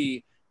going to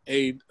see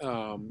a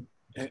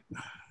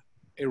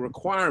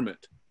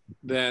requirement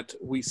that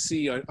we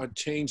see a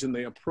change in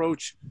the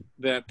approach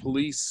that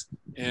police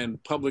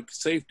and public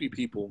safety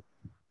people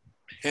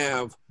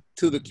have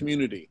to the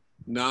community,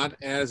 not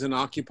as an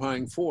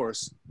occupying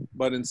force,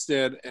 but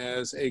instead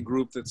as a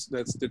group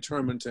that's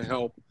determined to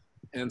help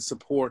and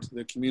support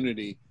the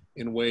community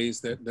in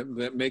ways that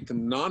make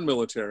them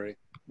non-military,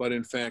 but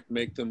in fact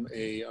make them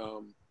a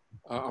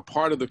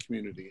part of the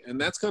community.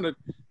 And that's gonna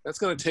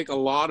take a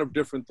lot of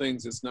different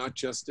things. It's not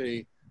just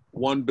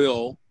one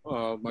bill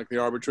like the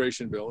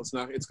arbitration bill. It's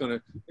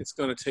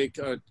gonna take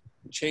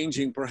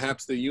changing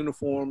perhaps the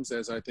uniforms,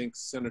 as I think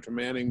Senator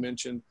Manning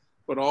mentioned,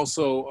 but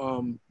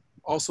also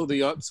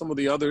some of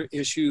the other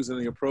issues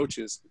and the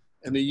approaches.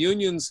 And the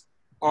unions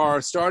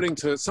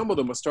some of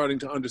them are starting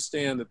to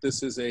understand that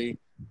this is a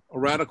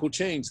radical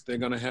change that they're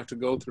going to have to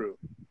go through.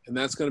 And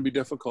that's going to be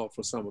difficult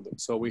for some of them.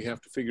 So we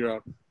have to figure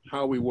out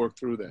how we work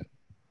through that.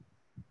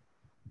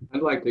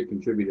 I'd like to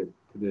contribute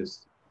to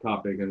this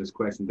topic and this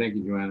question. Thank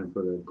you, Joanna,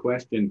 for the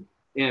question.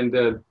 And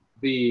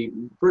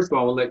first of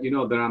all, I'll let you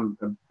know that I'm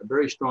a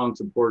very strong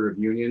supporter of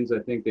unions. I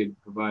think they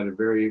provide a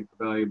very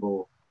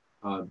valuable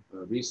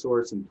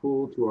resource and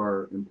tool to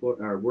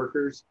our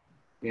workers,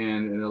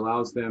 and it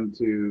allows them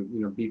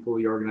to be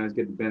fully organized,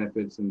 get the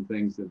benefits and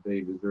things that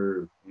they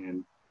deserve,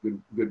 and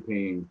good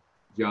paying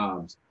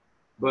jobs.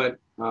 But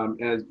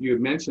as you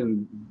had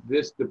mentioned,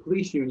 the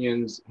police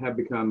unions have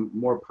become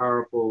more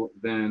powerful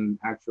than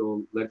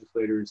actual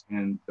legislators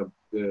and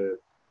the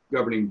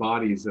governing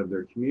bodies of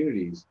their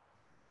communities.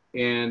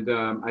 And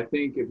I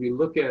think if you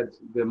look at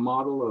the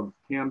model of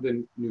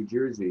Camden, New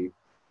Jersey,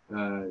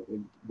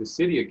 the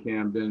city of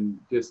Camden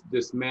just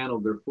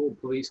dismantled their full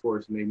police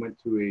force, and they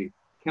went to a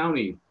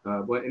county.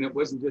 And it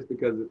wasn't just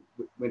because it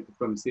went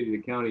from city to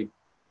county.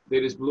 They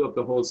just blew up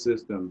the whole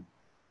system.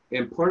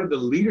 And part of the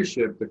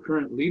leadership, the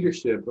current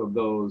leadership of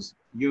those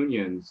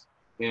unions,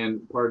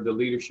 and part of the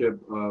leadership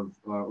of,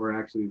 or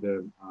actually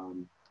the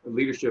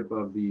leadership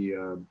of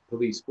the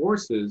police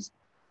forces,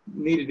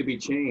 needed to be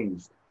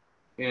changed.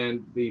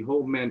 And the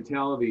whole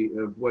mentality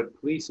of what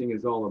policing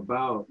is all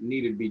about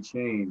needed to be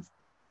changed.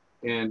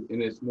 And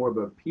it's more of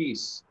a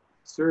peace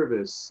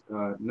service,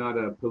 not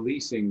a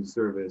policing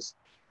service,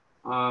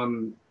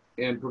 and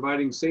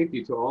providing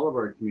safety to all of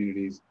our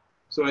communities.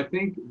 So I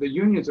think the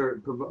unions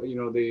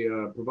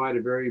provide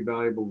a very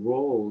valuable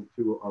role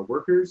to our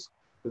workers.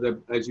 Because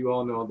as you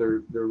all know,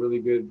 they're really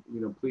good,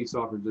 police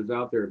officers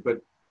out there.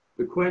 But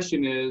the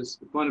question is,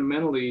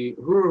 fundamentally,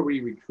 who are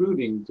we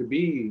recruiting to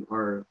be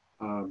our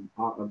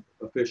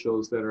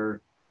officials that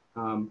are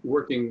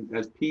working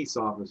as peace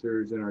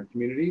officers in our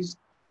communities?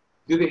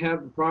 Do they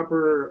have the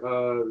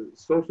proper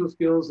social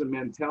skills and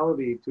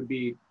mentality to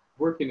be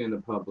working in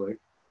the public?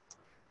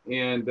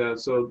 And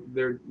so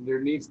there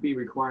needs to be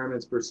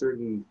requirements for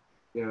certain,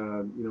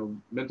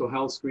 mental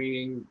health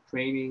screening,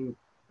 training,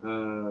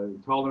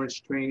 tolerance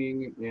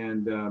training.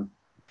 And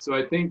so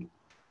I think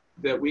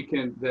that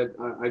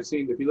I've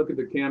seen, if you look at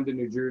the Camden,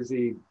 New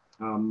Jersey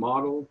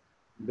model,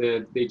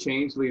 that they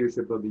changed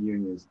leadership of the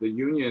unions. The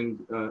union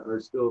are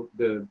still,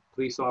 the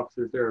police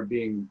officers there are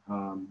being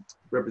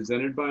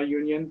represented by a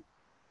union,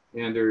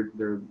 and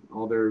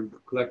all their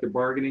collective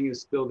bargaining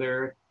is still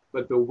there.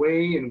 But the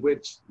way in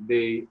which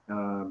they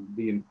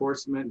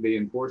enforce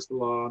the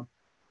law,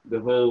 the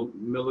whole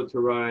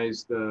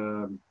militarized,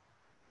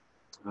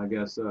 I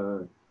guess,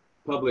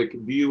 public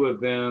view of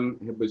them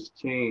was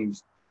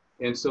changed.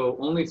 And so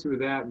only through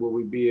that will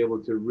we be able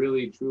to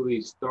really,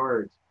 truly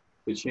start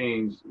to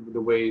change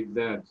the way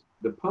that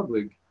the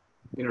public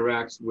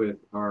interacts with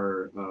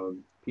our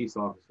peace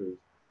officers.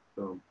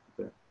 So,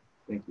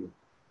 thank you.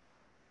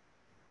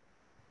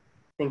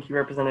 Thank you,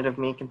 Representative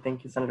Meek, and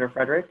thank you, Senator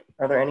Frederick.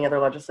 Are there any other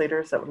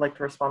legislators that would like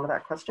to respond to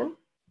that question?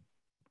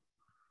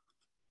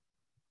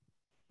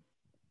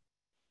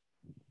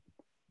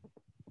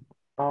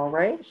 All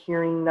right,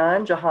 hearing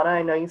none. Johanna,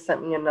 I know you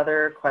sent me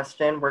another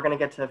question. We're going to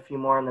get to a few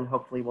more, and then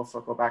hopefully we'll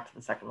circle back to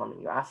the second one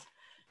that you asked.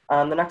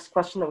 The next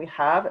question that we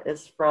have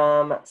is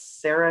from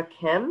Sarah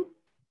Kim.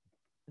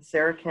 Is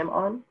Sarah Kim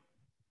on?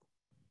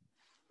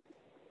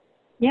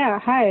 Yeah,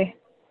 hi.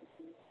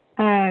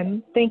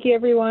 Thank you,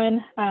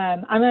 everyone.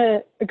 I'm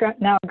a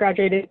now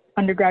graduated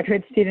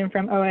undergraduate student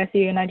from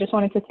OSU, and I just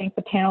wanted to thank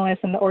the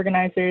panelists and the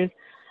organizers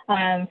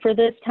for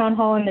this town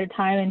hall and their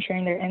time and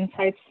sharing their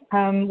insights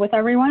with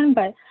everyone.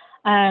 But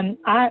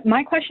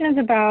my question is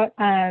about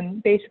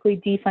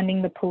basically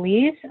defunding the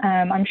police.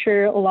 I'm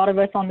sure a lot of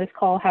us on this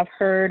call have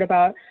heard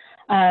about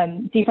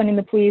defunding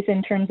the police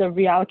in terms of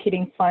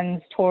reallocating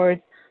funds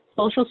towards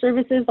social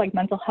services like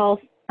mental health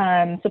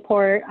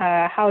support,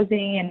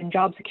 housing, and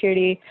job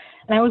security.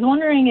 And I was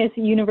wondering if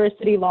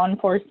university law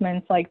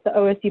enforcement, like the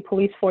OSU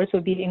police force,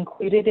 would be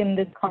included in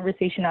this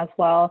conversation as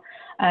well.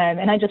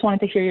 And I just wanted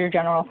to hear your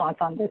general thoughts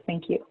on this.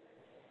 Thank you.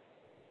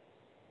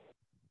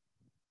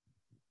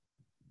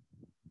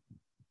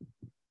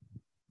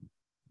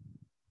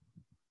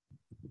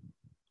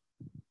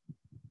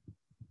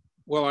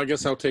 Well, I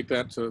guess I'll take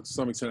that to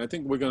some extent. I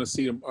think we're going to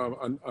see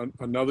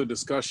another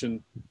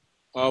discussion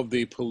of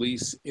the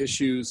police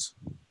issues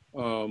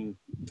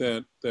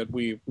that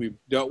we've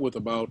dealt with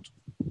about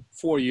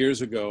 4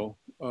 years ago.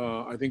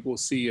 I think we'll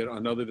see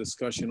another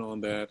discussion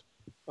on that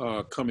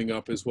coming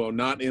up as well.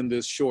 Not in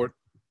this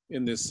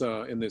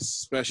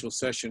special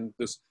session,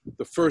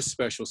 the first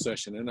special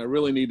session. And I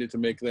really needed to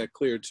make that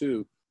clear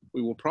too.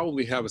 We will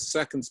probably have a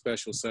second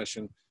special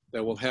session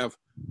that will have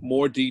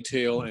more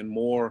detail and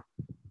more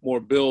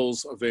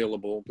bills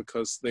available,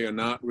 because they are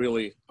not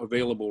really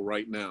available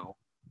right now.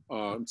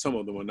 Some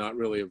of them are not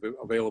really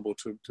available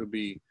to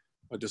be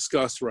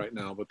discussed right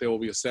now, but there will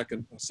be a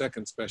second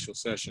special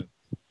session.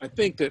 I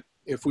think that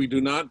if we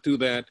do not do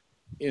that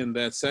in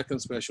that second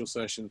special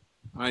session,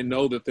 I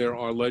know that there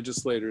are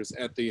legislators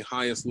at the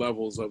highest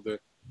levels of the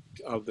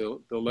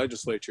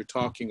legislature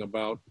talking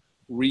about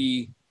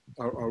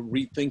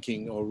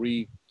rethinking or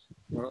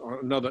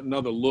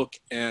another look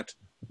at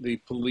the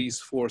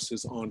police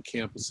forces on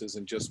campuses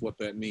and just what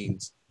that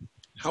means.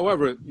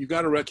 However, you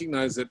got to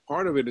recognize that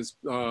part of it is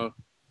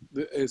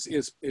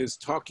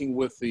talking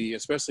with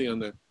especially on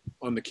the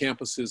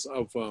campuses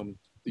of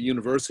the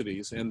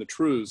universities and the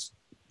TRUs,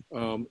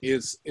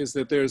 is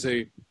that there's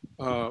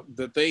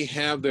that they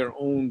have their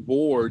own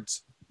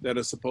boards that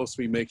are supposed to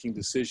be making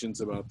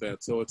decisions about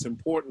that. So it's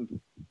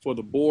important for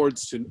the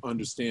boards to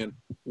understand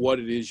what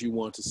it is you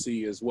want to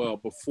see as well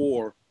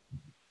before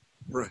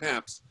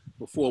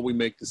we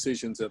make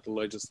decisions at the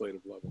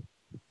legislative level.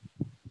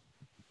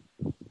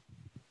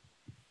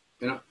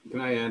 Can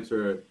I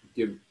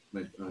give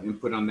my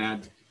input on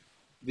that?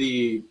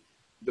 The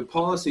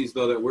policies,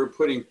 though, that we're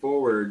putting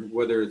forward,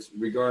 whether it's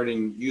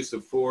regarding use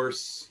of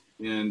force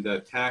and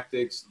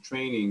tactics,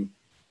 training,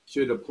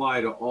 should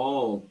apply to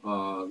all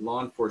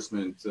law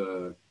enforcement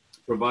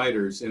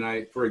providers.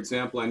 And for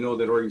example, I know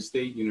that Oregon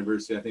State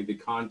University, I think they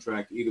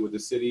contract either with the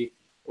city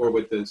or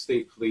with the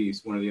state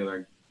police, one or the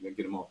other. I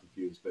get them all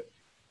confused.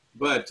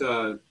 But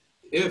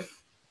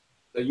if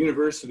a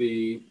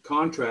university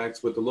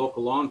contracts with the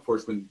local law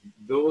enforcement,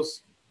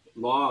 those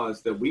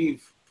laws that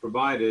we've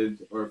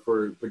provided or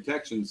for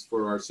protections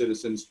for our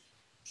citizens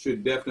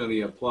should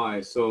definitely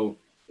apply. So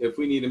if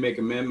we need to make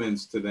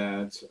amendments to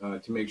that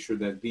to make sure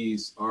that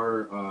these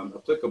are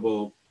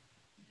applicable,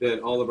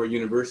 that all of our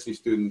university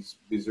students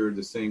deserve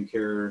the same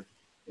care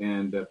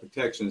and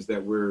protections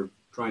that we're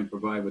trying to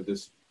provide with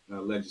this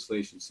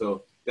legislation.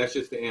 So that's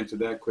just to answer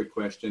that quick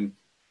question.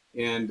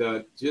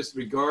 And just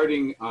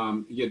regarding,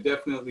 yeah,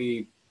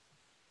 definitely,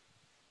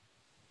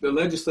 the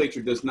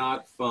legislature does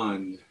not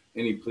fund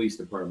any police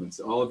departments.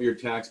 All of your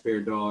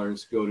taxpayer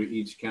dollars go to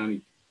each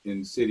county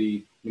and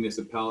city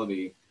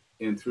municipality,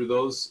 and through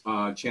those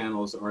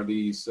channels are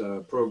these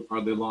are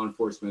the law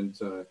enforcement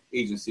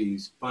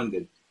agencies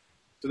funded.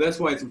 So that's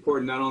why it's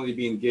important not only to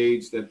be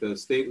engaged at the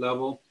state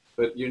level,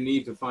 but you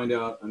need to find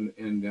out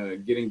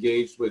and get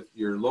engaged with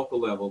your local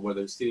level,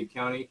 whether it's city,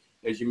 county.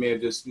 As you may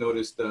have just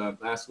noticed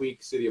last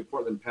week, City of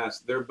Portland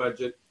passed their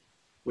budget,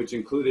 which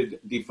included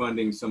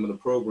defunding some of the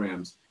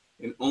programs.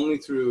 And only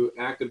through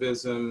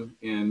activism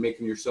and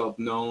making yourself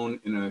known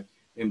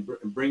and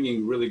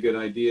bringing really good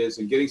ideas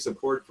and getting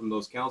support from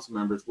those council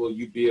members, will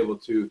you be able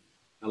to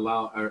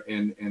allow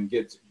and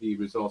get the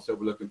results that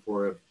we're looking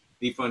for of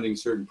defunding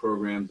certain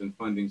programs and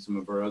funding some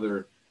of our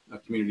other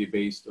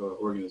community-based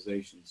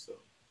organizations.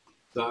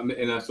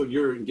 So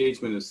your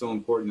engagement is so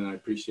important, and I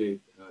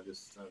appreciate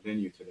this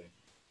venue today.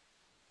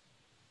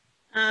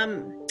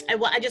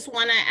 I just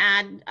want to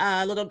add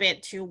a little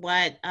bit to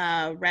what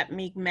Rep.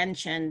 Meek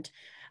mentioned.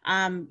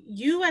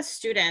 You as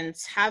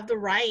students have the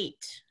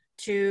right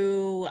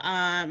to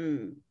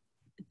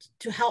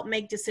help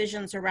make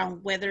decisions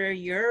around whether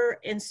your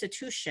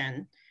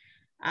institution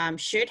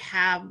should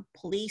have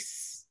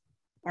police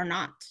or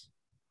not.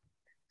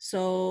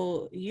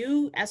 So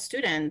you as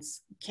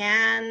students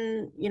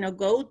can,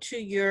 go to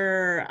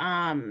your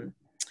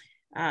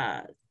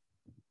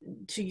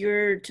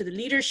to the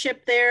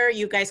leadership there.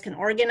 You guys can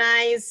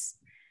organize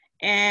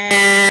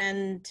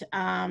and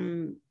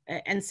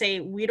say,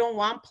 we don't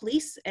want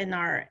police in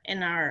our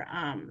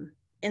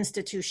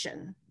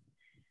institution.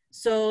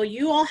 So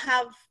you all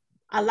have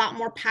a lot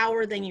more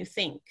power than you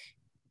think,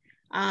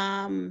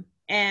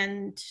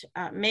 and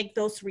make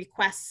those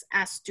requests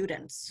as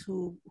students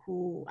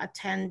who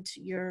attend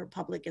your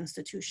public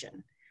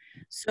institution.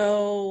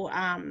 So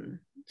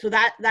so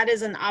that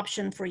is an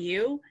option for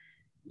you.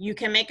 You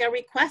can make a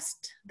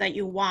request that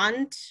you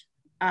want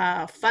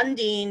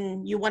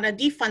funding, you want to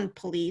defund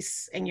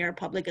police in your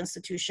public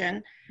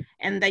institution,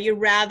 and that you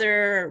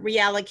rather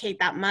reallocate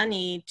that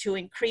money to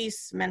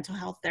increase mental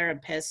health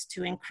therapists,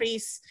 to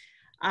increase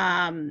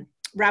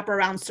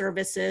wraparound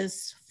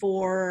services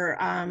for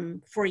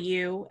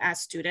you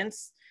as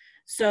students.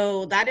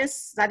 So that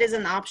is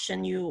an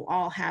option you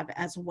all have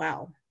as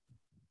well.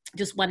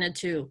 Just wanted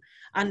to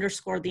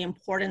underscore the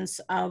importance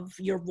of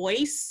your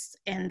voice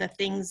and the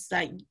things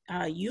that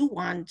you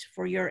want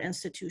for your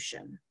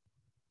institution.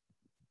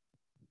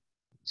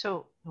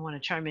 So I want to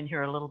chime in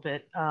here a little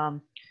bit.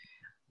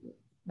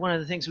 One of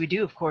the things we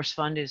do, of course,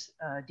 fund is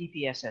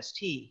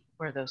DPSST,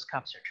 where those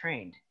cops are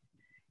trained.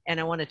 And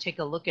I want to take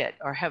a look at,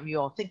 or have you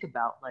all think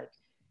about, like,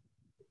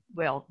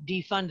 well,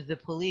 defund the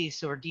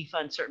police or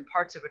defund certain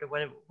parts of it or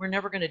whatever. We're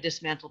never going to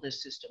dismantle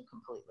this system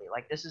completely.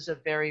 Like, this is a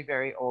very,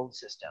 very old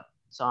system.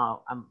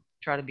 So I'm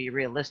trying to be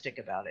realistic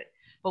about it.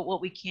 But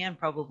what we can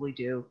probably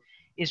do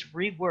is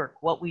rework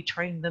what we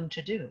train them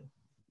to do.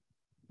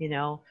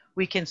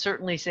 We can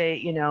certainly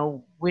say,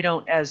 we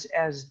don't, as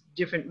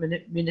different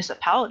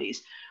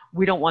municipalities,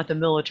 we don't want the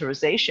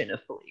militarization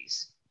of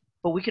police.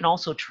 But we can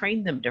also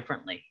train them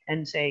differently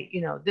and say,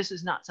 this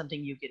is not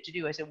something you get to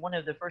do. I said, one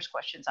of the first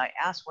questions I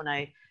asked when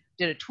I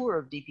did a tour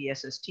of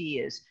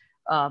DPSST is,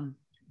 how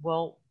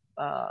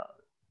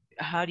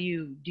do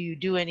you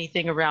do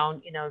anything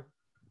around,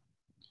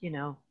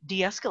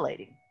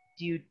 de-escalating?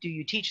 Do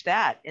you teach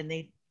that? And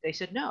they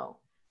said, no.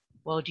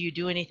 Well, do you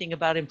do anything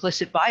about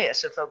implicit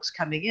bias of folks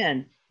coming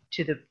in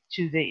to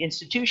the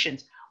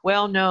institutions?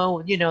 Well,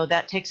 no,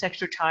 that takes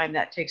extra time.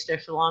 That takes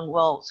extra long.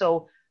 Well,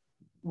 so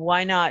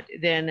why not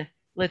then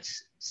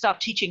let's stop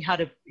teaching how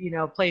to,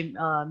 play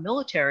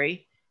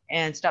military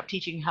and stop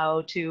teaching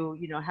how to,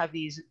 have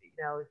these,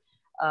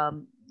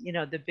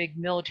 the big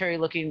military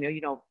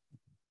looking,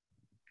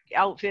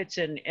 outfits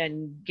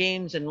and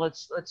games, and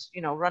let's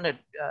run a,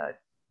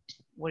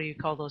 what do you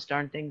call those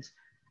darn things?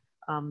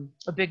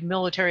 A big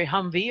military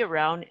Humvee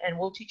around, and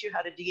we'll teach you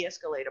how to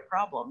de-escalate a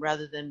problem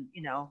rather than,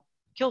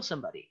 kill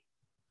somebody.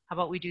 How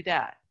about we do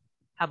that?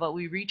 How about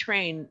we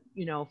retrain,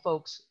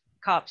 folks,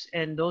 cops,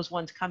 and those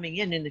ones coming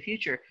in the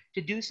future to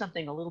do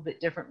something a little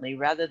bit differently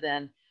rather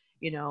than,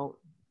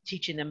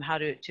 teaching them how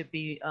to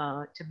be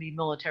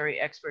military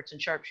experts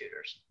and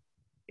sharpshooters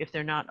if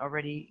they're not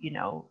already,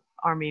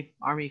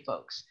 army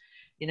folks.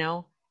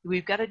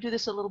 We've got to do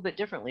this a little bit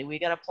differently. We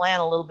got to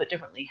plan a little bit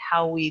differently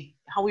how we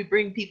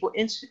bring people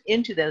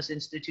into those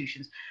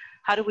institutions.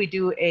 How do we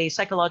do a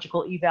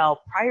psychological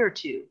eval prior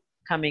to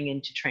coming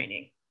into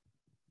training,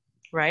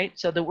 right?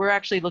 So that we're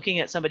actually looking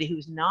at somebody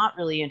who's not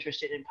really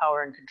interested in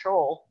power and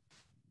control,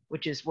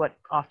 which is what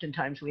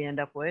oftentimes we end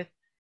up with,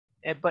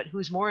 but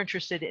who's more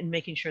interested in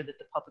making sure that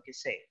the public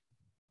is safe.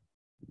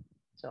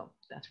 So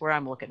that's where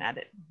I'm looking at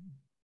it.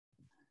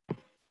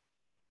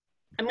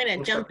 I'm going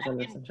to jump back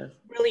in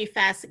really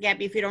fast,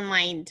 Gabby, if you don't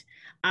mind.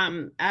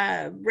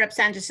 Rep.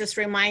 Sanchez just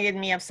reminded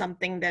me of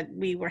something that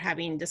we were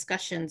having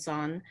discussions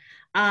on.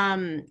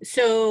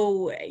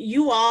 So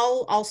you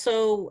all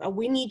also,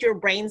 we need your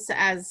brains,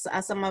 as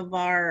some of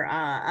our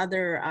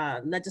other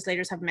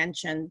legislators have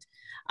mentioned.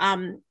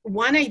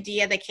 One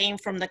idea that came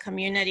from the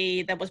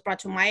community that was brought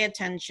to my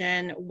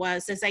attention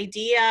was this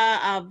idea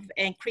of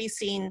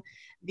increasing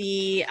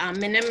the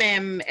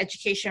minimum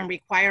education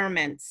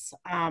requirements.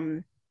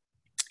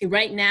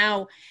 Right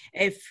now,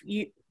 in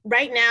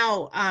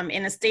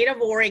the state of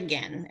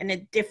Oregon, and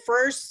it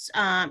differs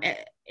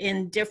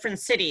in different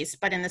cities,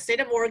 but in the state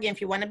of Oregon,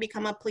 if you want to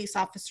become a police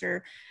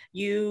officer,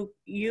 you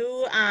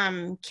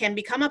can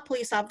become a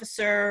police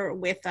officer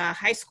with a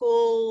high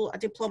school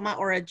diploma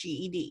or a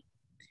GED.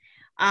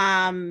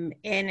 And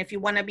if you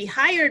want to be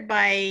hired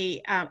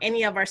by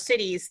any of our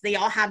cities, they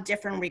all have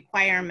different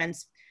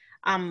requirements.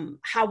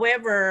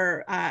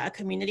 However, a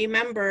community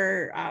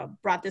member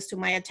brought this to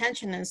my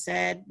attention and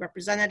said,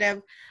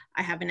 Representative,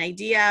 I have an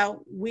idea.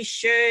 We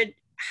should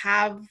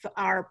have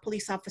our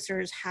police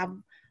officers have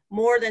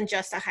more than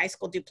just a high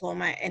school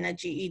diploma and a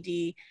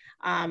GED.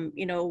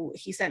 You know,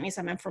 he sent me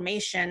some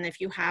information.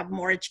 If you have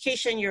more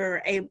education,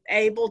 you're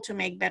able to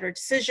make better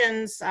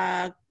decisions,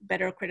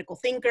 better critical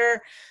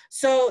thinker.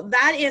 So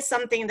that is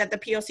something that the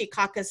POC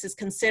Caucus is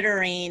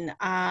considering.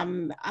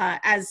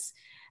 As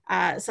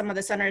some of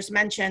the senators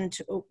mentioned,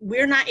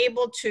 we're not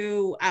able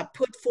to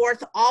put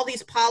forth all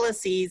these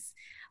policies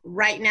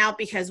right now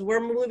because we're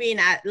moving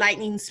at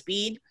lightning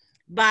speed.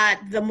 But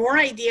the more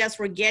ideas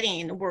we're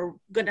getting, we're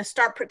going to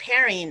start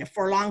preparing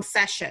for long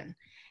session.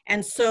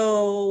 And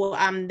so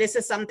this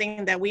is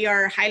something that we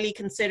are highly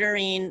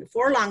considering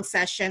for long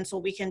session so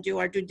we can do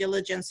our due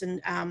diligence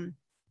and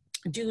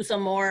do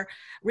some more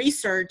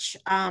research.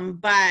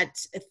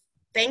 But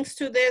thanks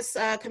to this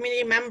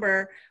community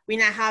member, we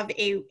now have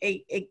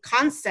a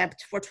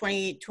concept for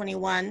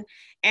 2021.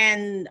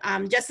 And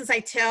just as I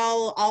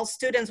tell all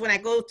students when I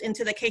go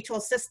into the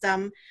K-12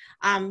 system,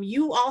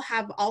 you all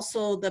have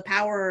also the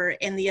power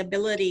and the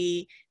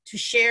ability to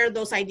share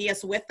those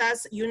ideas with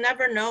us. You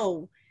never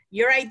know.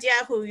 Your idea,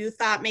 who you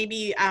thought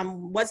maybe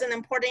wasn't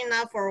important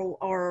enough or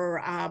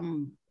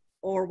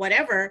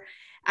whatever,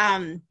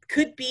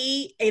 could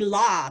be a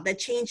law that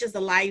changes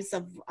the lives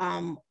of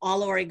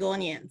all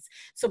Oregonians.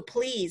 So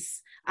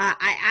please,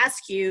 I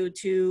ask you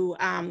to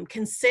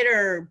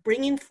consider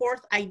bringing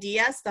forth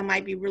ideas that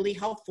might be really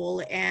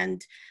helpful.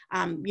 And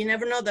you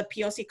never know, the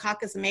POC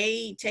Caucus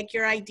may take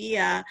your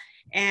idea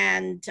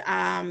and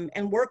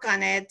work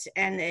on it,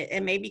 and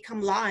it may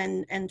become law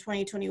in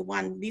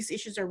 2021. These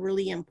issues are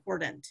really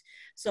important.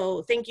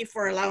 So thank you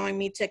for allowing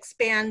me to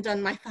expand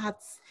on my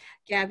thoughts,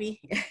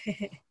 Gabby.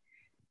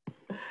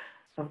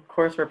 Of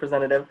course,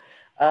 Representative.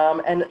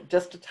 And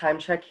just a time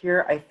check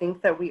here, I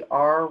think that we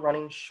are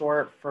running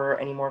short for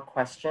any more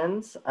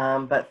questions,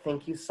 but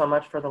thank you so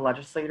much for the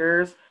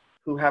legislators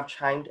who have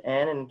chimed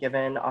in and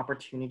given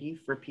opportunity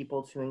for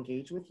people to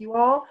engage with you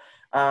all.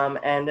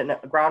 And a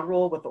ground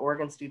rule with the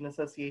Oregon Student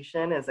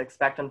Association is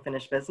expect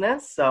unfinished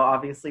business. So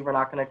obviously we're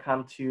not going to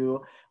come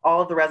to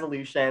all of the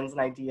resolutions and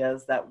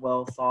ideas that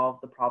will solve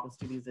the problems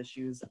to these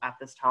issues at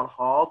this town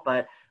hall,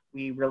 but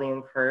we really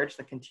encourage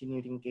the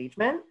continued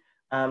engagement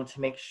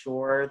to make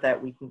sure that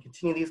we can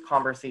continue these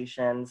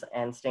conversations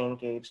and stay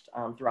engaged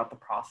throughout the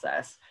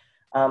process.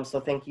 So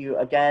thank you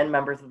again,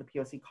 members of the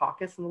POC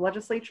Caucus and the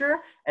legislature,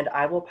 and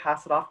I will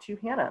pass it off to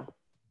Hannah.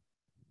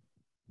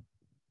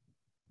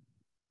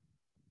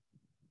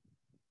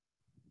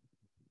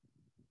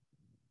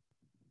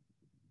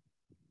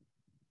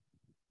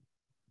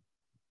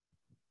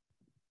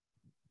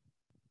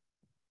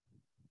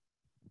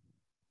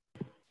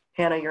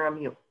 Hannah, you're on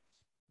mute.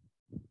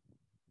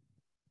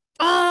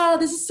 Oh,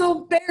 this is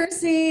so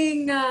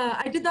embarrassing.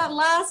 I did that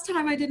last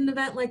time I did an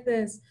event like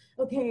this.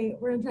 Okay,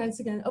 we're gonna try this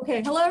again.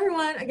 Okay, hello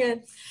everyone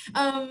again.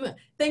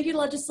 Thank you,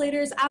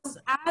 legislators.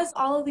 As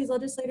all of these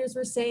legislators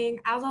were saying,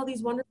 as all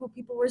these wonderful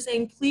people were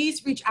saying,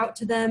 please reach out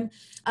to them.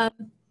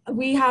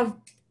 We have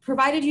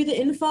provided you the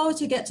info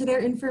to get to their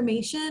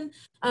information,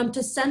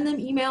 to send them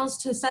emails,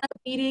 to set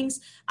up meetings.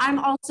 I'm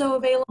also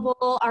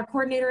available. Our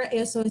coordinator at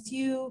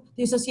ASOSU,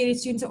 the Associated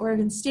Students at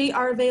Oregon State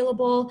are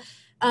available.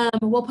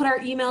 We'll put our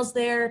emails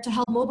there to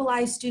help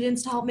mobilize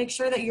students, to help make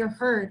sure that you're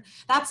heard.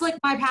 That's like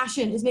my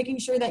passion, is making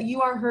sure that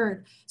you are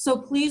heard. So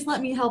please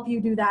let me help you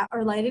do that,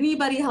 or let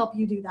anybody help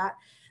you do that.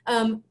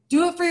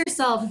 Do it for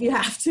yourself if you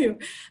have to.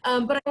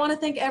 But I want to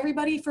thank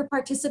everybody for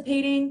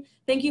participating.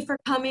 Thank you for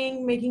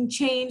coming, making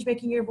change,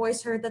 making your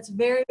voice heard. That's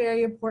very,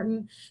 very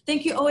important.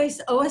 Thank you,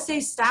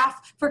 OSA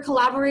staff, for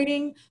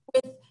collaborating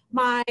with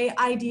my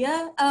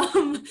idea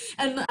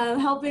and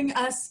helping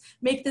us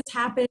make this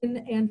happen,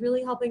 and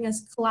really helping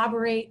us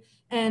collaborate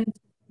and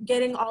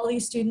getting all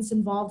these students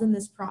involved in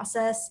this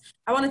process.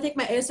 I want to thank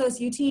my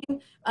ASOSU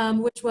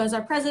team, which was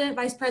our president,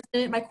 vice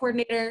president, my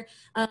coordinator,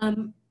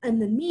 and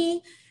then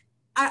me.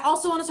 I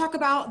also want to talk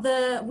about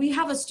we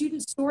have a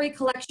student story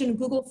collection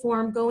Google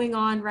form going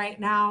on right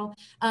now.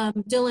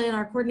 Dylan,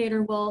 our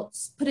coordinator, will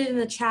put it in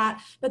the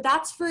chat, but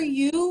that's for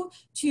you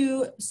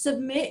to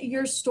submit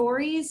your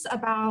stories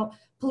about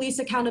police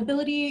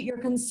accountability, your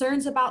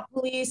concerns about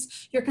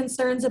police, your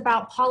concerns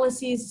about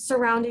policies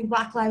surrounding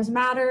Black Lives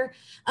Matter.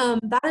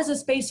 That is a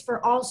space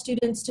for all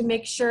students to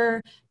make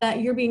sure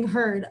that you're being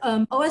heard.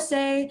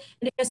 OSA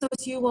and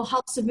ASOSU will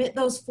help submit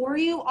those for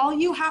you. All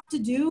you have to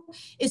do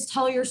is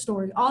tell your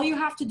story. All you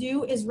have to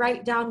do is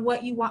write down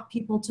what you want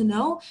people to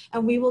know,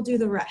 and we will do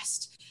the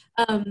rest.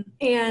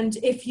 And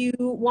if you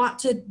want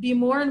to be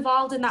more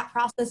involved in that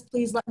process,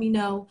 please let me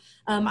know.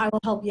 I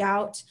will help you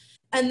out.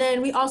 And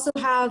then we also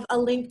have a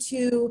link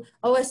to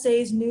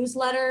OSA's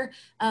newsletter,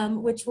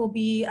 which will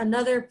be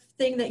another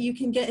thing that you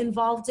can get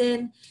involved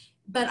in.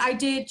 But I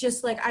did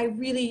just like, I'm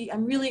really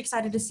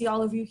excited to see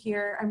all of you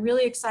here. I'm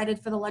really excited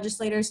for the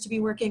legislators to be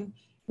working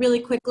really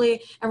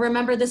quickly. And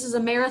remember, this is a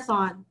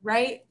marathon,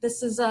 right?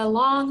 This is a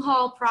long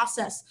haul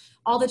process.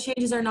 All the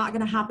changes are not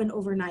going to happen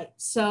overnight.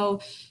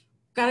 So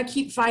Gotta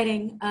keep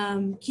fighting,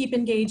 keep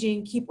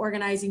engaging, keep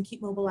organizing,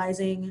 keep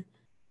mobilizing.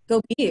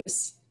 Go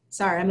Beavs.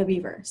 Sorry, I'm a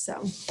Beaver,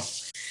 so.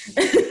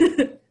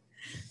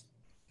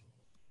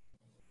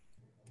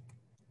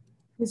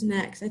 Who's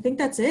next? I think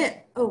that's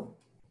it. Oh,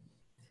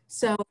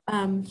 so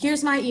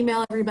here's my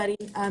email, everybody,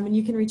 and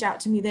you can reach out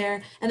to me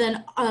there. And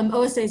then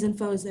OSA's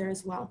info is there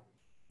as well.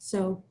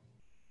 So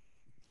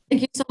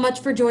thank you so much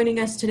for joining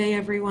us today,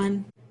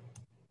 everyone.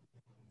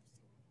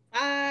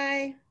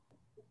 Bye.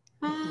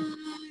 Bye.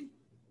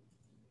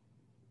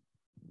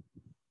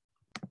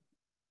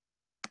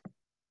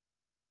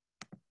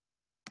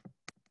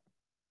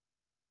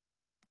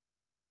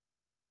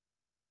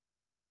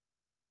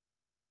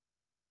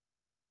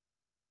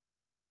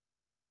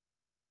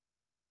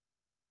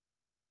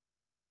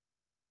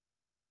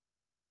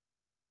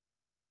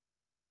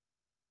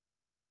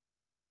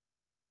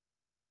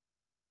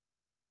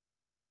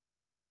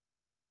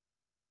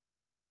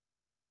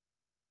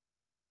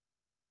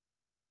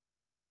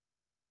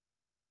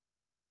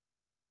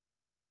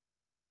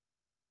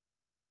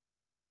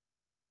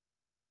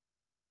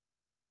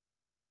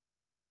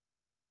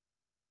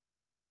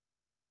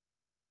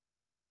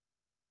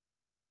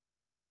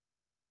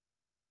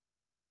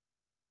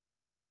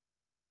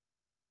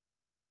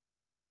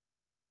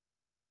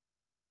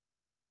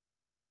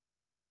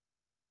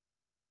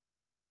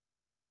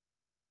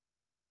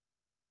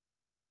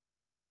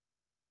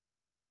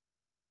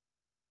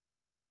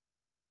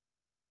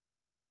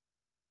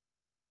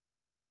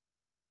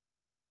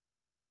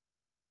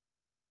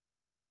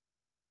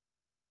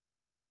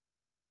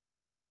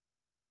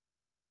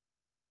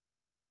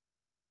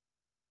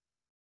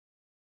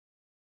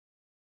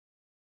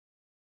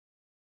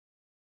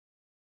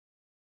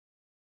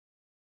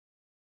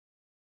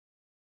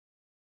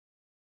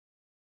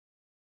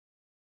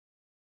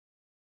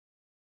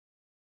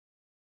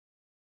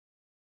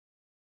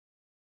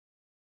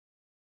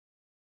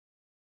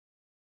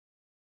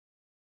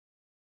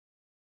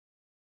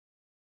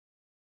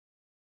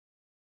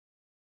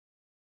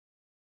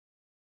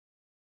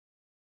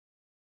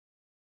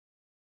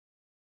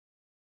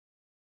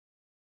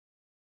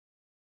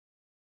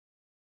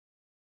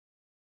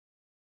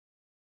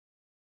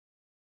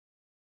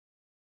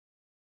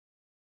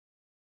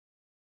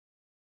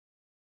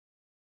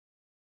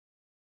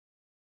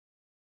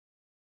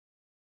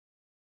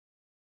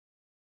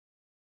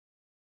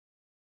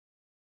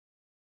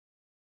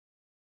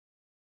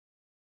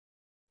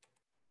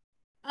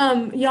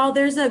 Y'all,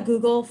 there's a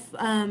Google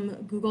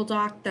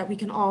Doc that we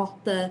can all,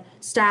 the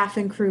staff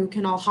and crew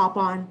can all hop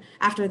on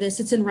after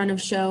this. It's in run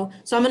of show.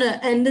 So I'm gonna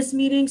end this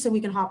meeting so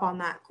we can hop on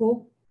that.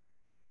 Cool?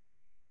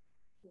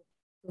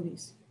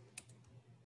 Movies.